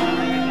name,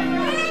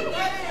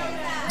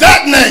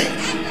 that name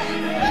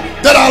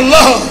that I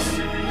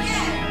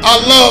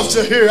love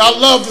to hear. I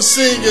love to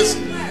sing his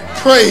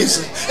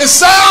praises. It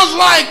sounds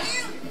like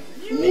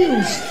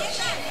music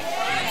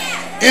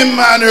in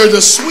mine ear, the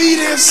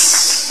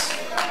sweetest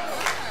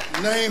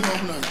name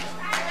on earth.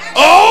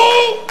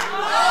 Oh,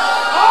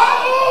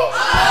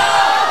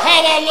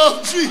 how I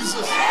love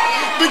Jesus,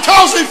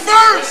 because he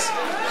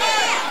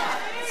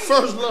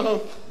first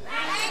loved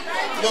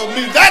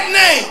me. That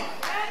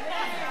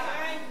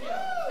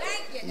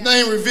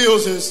name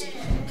reveals his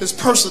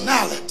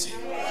personality.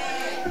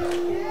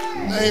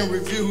 Name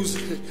reveals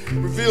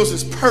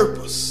his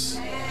purpose.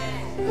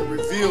 It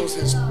reveals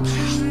his power.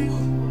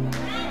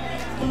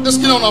 Let's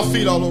get on our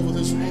feet all over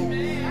this room.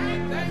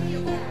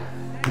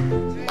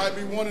 There might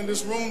be one in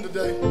this room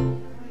today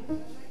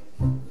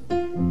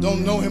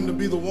don't know him to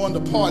be the one to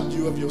pardon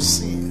you of your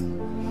sin.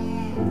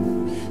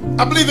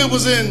 I believe it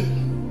was in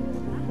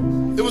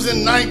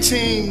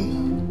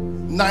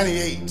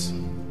 1998.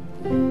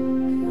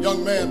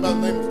 Young man by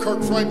the name of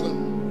Kirk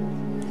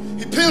Franklin.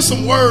 He penned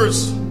some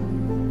words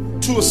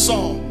to a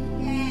song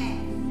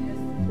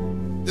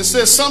that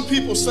says, some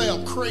people say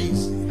I'm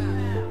crazy,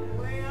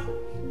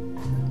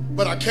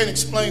 but I can't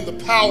explain the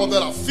power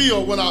that I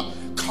feel when I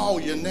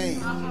call your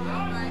name.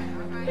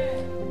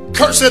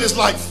 Kirk said it's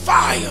like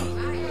fire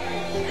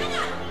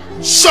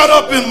shut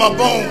up in my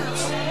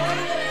bones.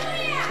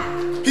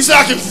 He said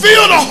I can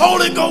feel the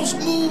Holy Ghost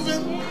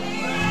moving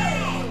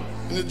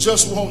and it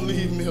just won't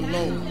leave me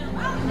alone.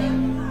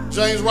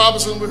 James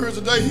Robinson, we're here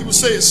today, he would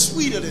say it's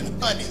sweeter than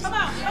honey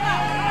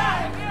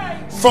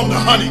from the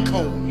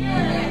honeycomb.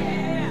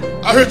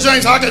 I heard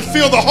James, I can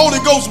feel the Holy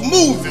Ghost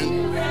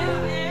moving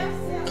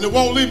and it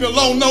won't leave me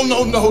alone. No.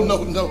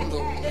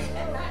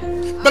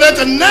 But at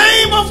the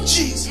name of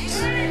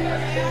Jesus,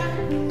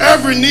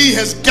 every knee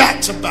has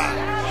got to bow.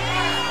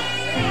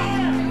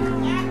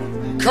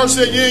 Kurt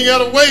said you ain't got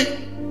to wait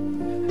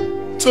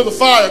till the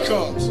fire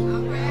comes.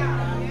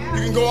 You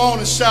can go on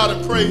and shout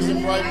and praise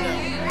him right now.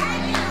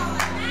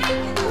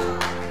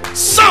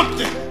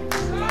 Something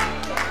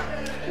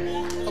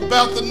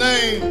about the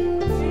name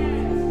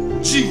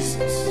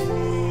Jesus,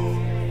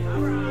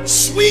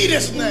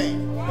 sweetest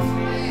name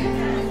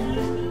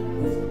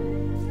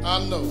I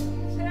know.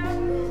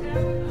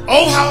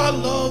 Oh, how I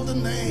love the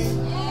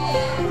name.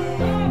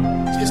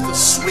 It's the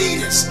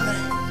sweetest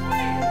name.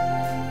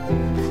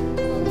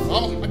 I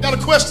got a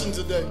question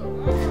today.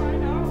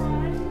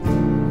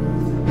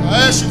 I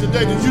ask you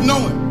today, did you know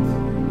him?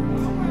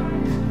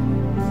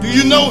 Do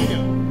you know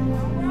him?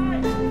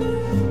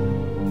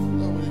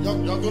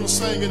 Y'all going to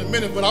sing in a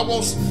minute, but I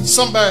want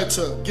somebody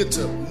to get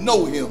to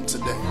know him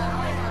today.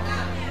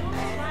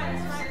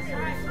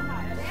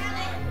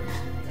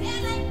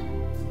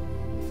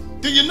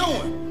 Do you know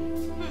him?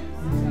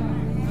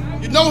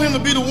 You know him to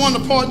be the one to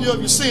pardon you of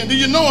your sin. Do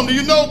you know him? Do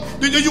you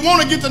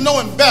want to get to know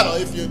him better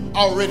if you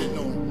already know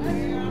him?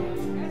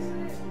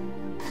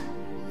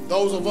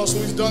 Those of us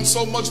who he's done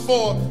so much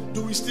for,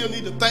 do we still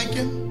need to thank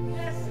him?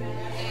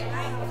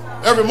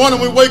 Every morning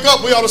we wake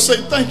up, we ought to say,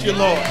 thank you,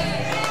 Lord.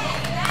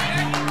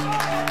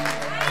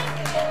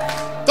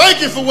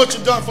 Thank you for what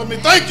you've done for me.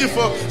 Thank you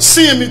for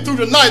seeing me through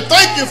the night.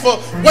 Thank you for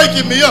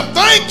waking me up.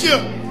 Thank you.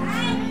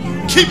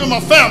 Keeping my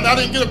family. I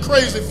didn't get a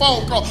crazy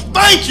phone call.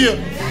 Thank you.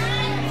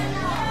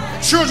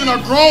 Children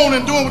are grown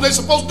and doing what they're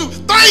supposed to do.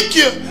 Thank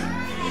you.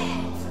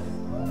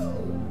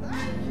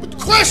 But the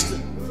question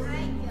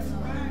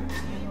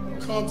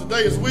comes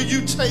today is, will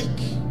you take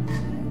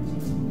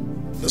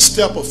the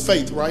step of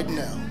faith right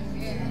now?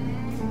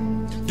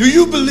 Do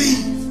you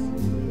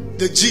believe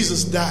that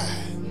Jesus died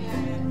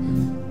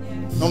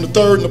on the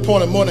third and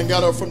appointed morning,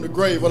 got up from the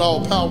grave with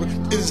all power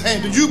in his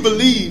hand? Do you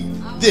believe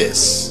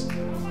this?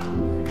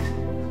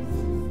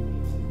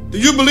 Do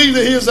you believe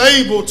that he is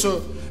able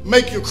to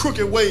make your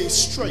crooked ways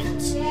straight?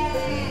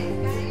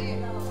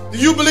 Do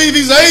you believe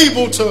he's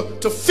able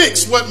to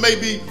fix what may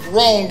be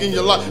wrong in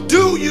your life?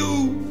 Do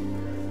you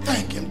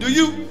thank him? Do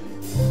you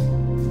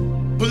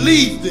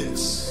believe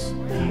this?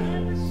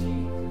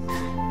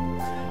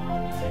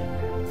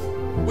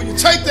 Will you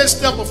take that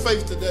step of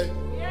faith today?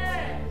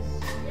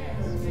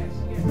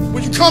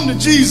 Will you come to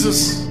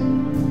Jesus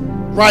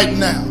right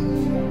now?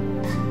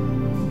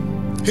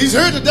 He's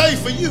here today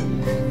for you.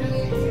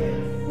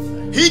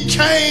 He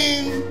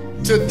came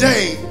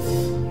today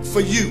for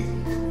you.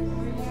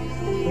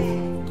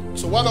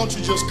 So why don't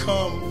you just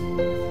come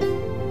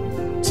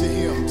to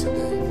him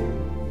today?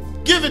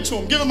 Give it to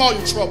him. Give him all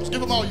your troubles.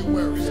 Give him all your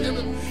worries. Give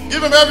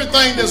him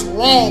everything that's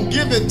wrong.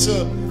 Give it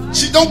to.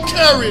 Don't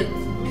carry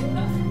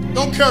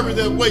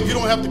that weight. You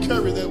don't have to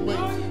carry that weight.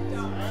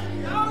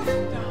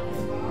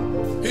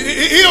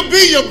 He'll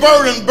be your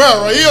burden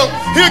bearer.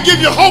 He'll give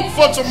you hope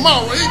for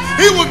tomorrow.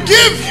 He will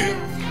give you.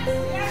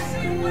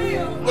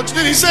 But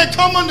he said,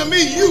 come unto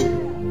me, you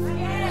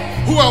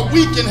who are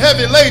weak and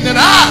heavy laden, and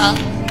I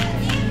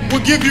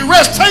will give you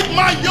rest. Take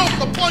my yoke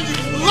upon you.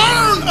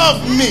 Learn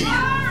of me.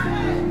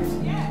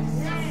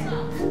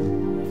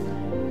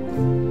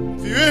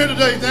 If you're here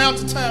today,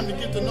 now's the time to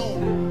get to know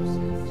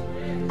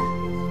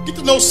him. Get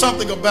to know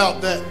something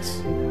about that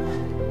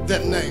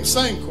name.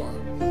 Sing choir.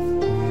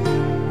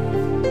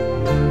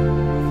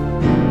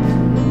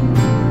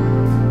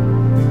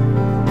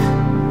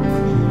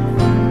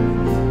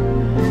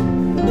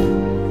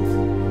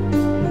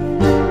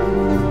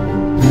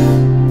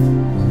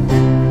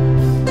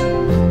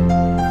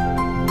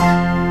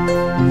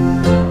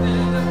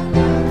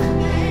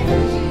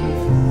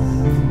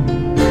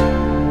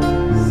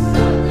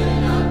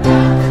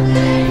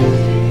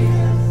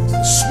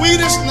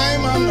 Sweetest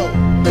name I know.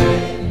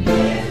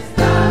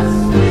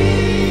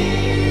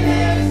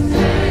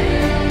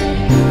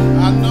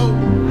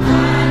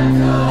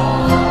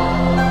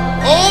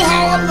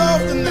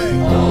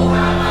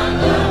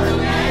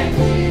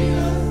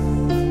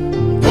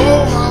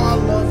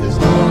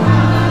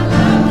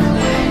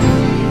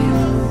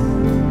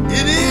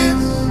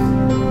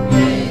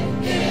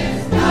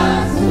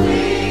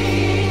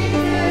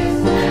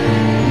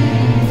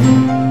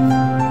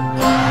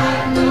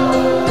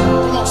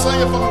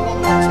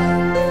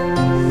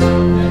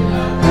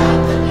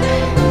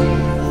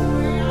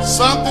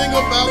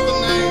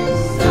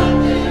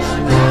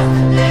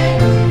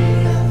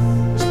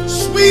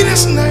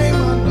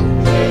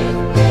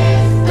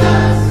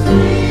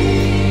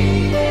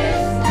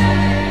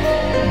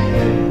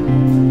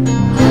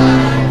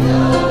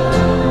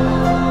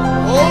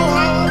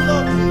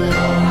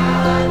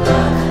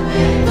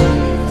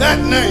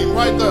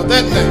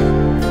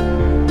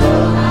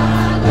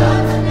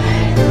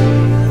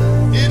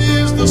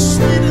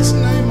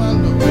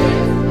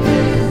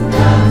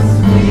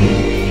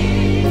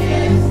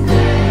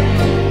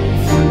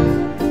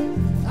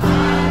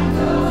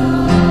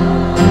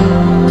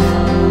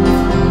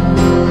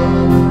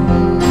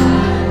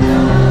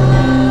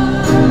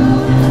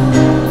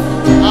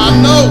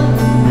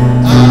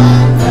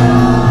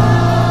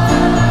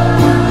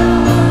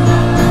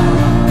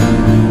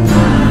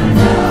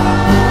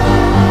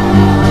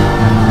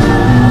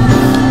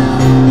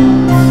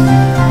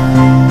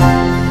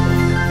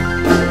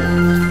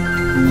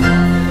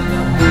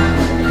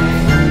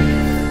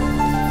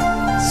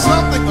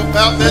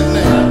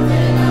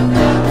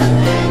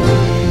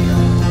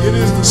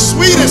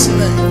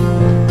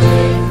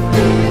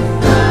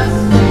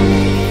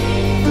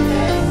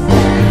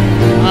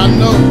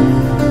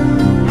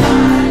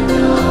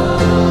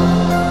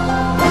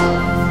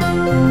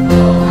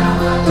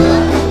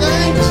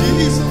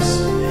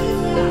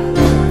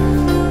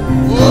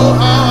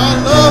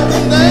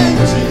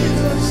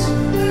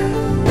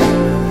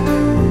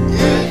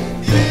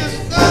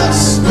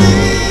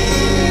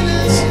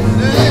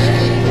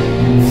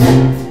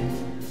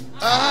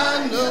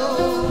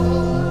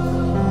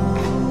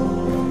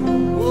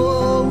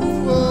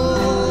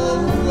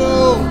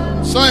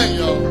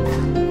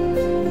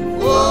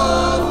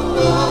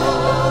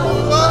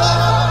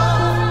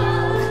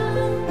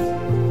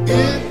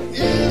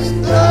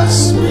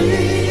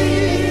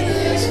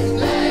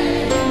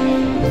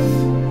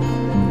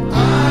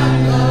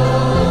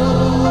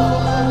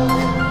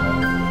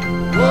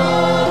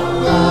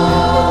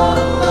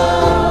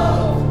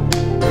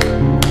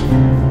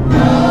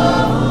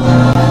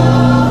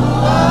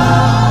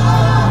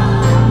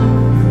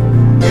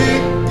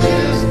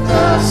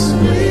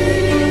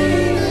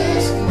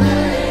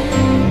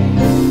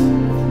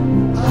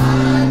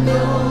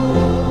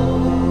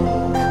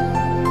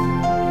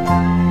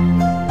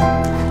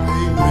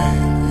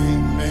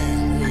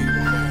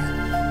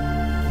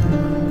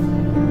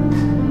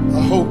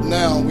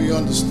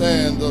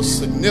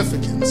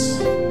 significance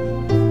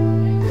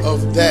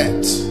of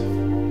that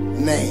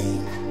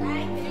name.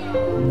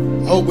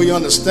 I hope we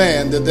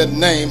understand that that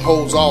name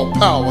holds all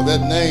power.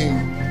 That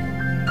name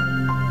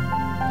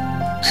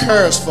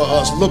cares for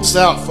us, looks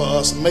out for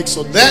us, and makes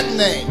so that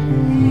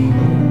name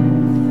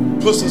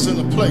puts us in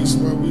a place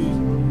where we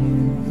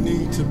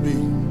need to be.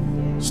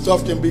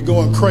 Stuff can be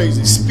going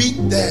crazy. Speak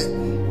that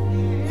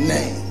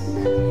name.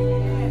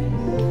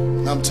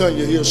 And I'm telling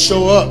you, he'll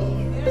show up.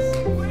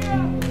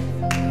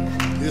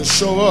 He'll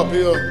show up.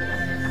 He'll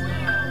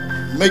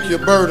make your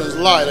burdens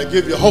light. Or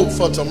give you hope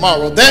for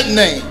tomorrow. That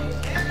name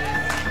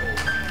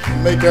will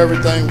make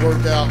everything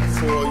work out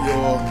for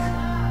your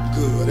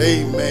good.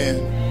 Amen.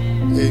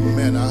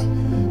 Amen.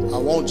 I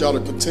want y'all to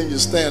continue to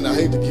stand. I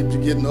hate to keep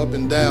you getting up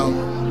and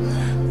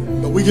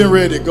down, but we getting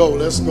ready to go.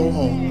 Let's go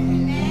home.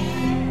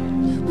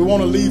 We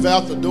want to leave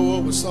out the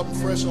door with something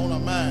fresh on our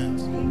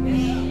minds.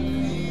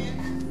 We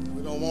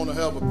don't want to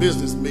have a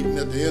business meeting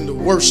at the end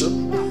of worship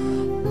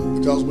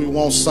because we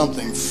want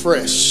something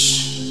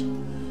fresh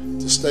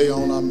to stay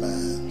on our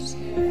minds.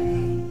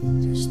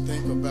 Just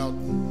think about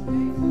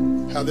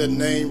how that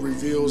name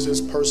reveals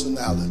his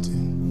personality.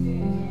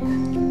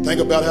 Think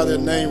about how that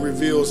name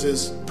reveals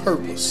his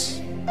purpose.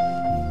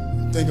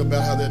 Think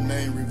about how that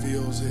name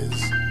reveals his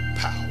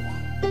power.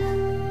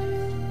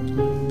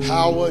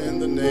 Power in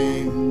the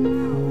name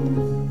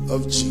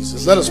of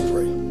Jesus. Let us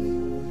pray.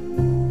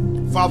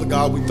 Father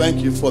God, we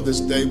thank you for this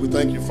day. We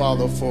thank you,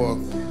 Father, for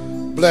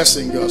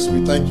blessing us.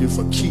 We thank you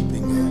for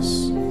keeping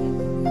us.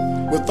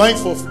 We're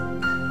thankful,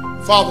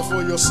 Father,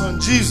 for your son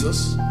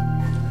Jesus.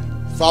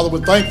 Father,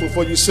 we're thankful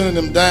for you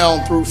sending him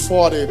down through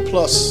 40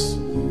 plus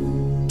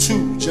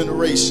 2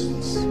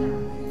 generations,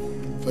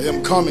 for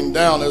him coming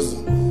down as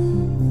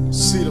the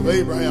seed of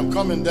Abraham,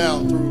 coming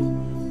down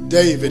through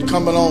David,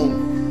 coming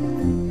on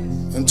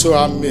into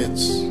our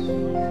midst.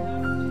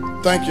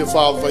 Thank you,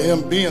 Father, for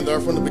him being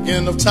there from the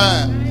beginning of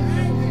time,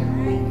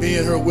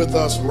 being here with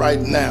us right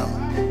now.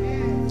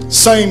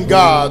 Same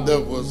God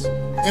that was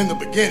in the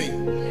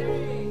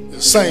beginning,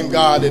 the same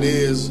God it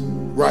is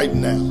right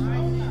now.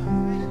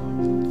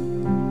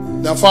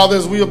 Now, Father,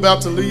 as we're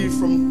about to leave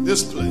from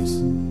this place,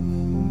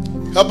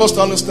 help us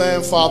to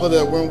understand, Father,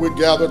 that when we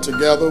gather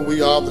together,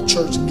 we are the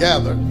church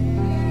gathered.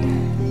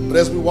 But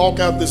as we walk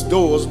out these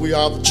doors, we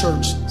are the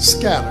church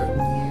scattered.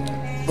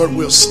 But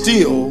we're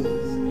still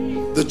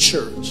the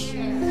church.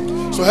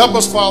 So help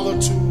us, Father,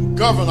 to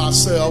govern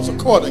ourselves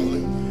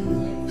accordingly.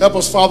 Help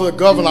us, Father, to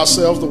govern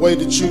ourselves the way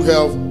that you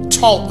have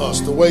taught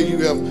us, the way you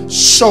have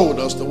showed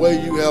us, the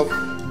way you have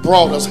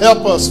brought us.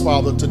 Help us,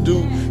 Father, to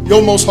do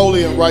your most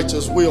holy and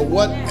righteous will,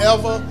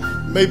 whatever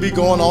may be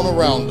going on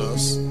around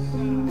us.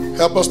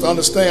 Help us to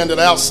understand that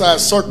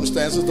outside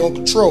circumstances don't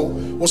control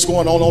what's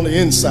going on the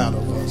inside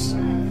of us.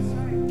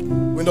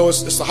 We know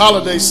it's the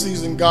holiday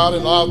season, God,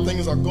 and a lot of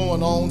things are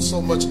going on,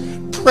 so much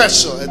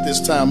pressure at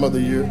this time of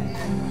the year.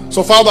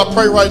 So, Father, I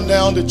pray right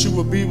now that you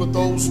will be with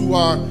those who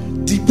are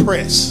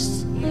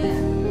depressed,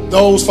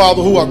 those,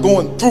 Father, who are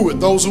going through it,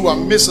 those who are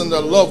missing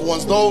their loved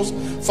ones, those,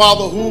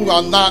 Father, who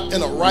are not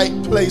in a right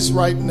place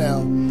right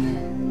now.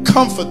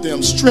 Comfort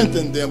them,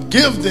 strengthen them,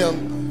 give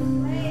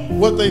them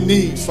what they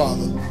need,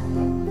 Father.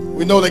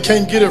 We know they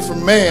can't get it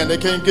from man. They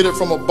can't get it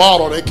from a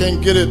bottle. They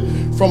can't get it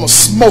from a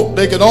smoke.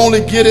 They can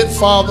only get it,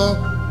 Father,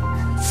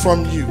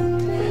 from you.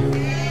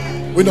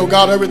 We know,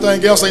 God,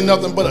 everything else ain't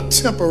nothing but a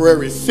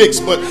temporary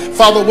fix. But,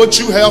 Father, what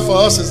you have for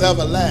us is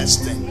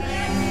everlasting.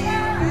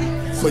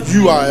 For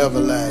you are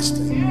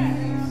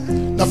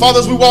everlasting. Now, Father,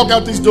 as we walk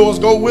out these doors,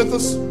 go with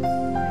us.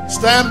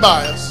 Stand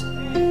by us.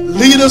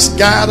 Lead us,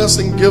 guide us,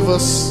 and give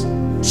us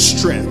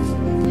strength.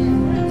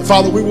 And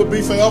Father, we will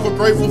be forever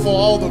grateful for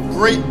all the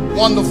great,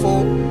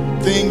 wonderful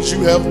things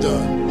you have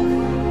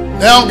done.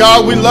 Now,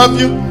 God, we love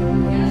you.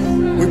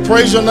 We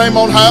praise your name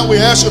on high. We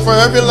ask you for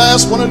every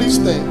last one of these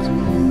things.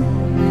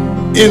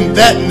 In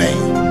that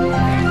name.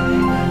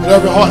 Let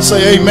every heart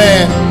say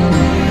amen.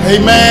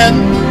 Amen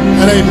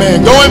and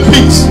amen. Go in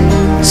peace.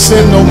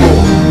 Sin no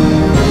more.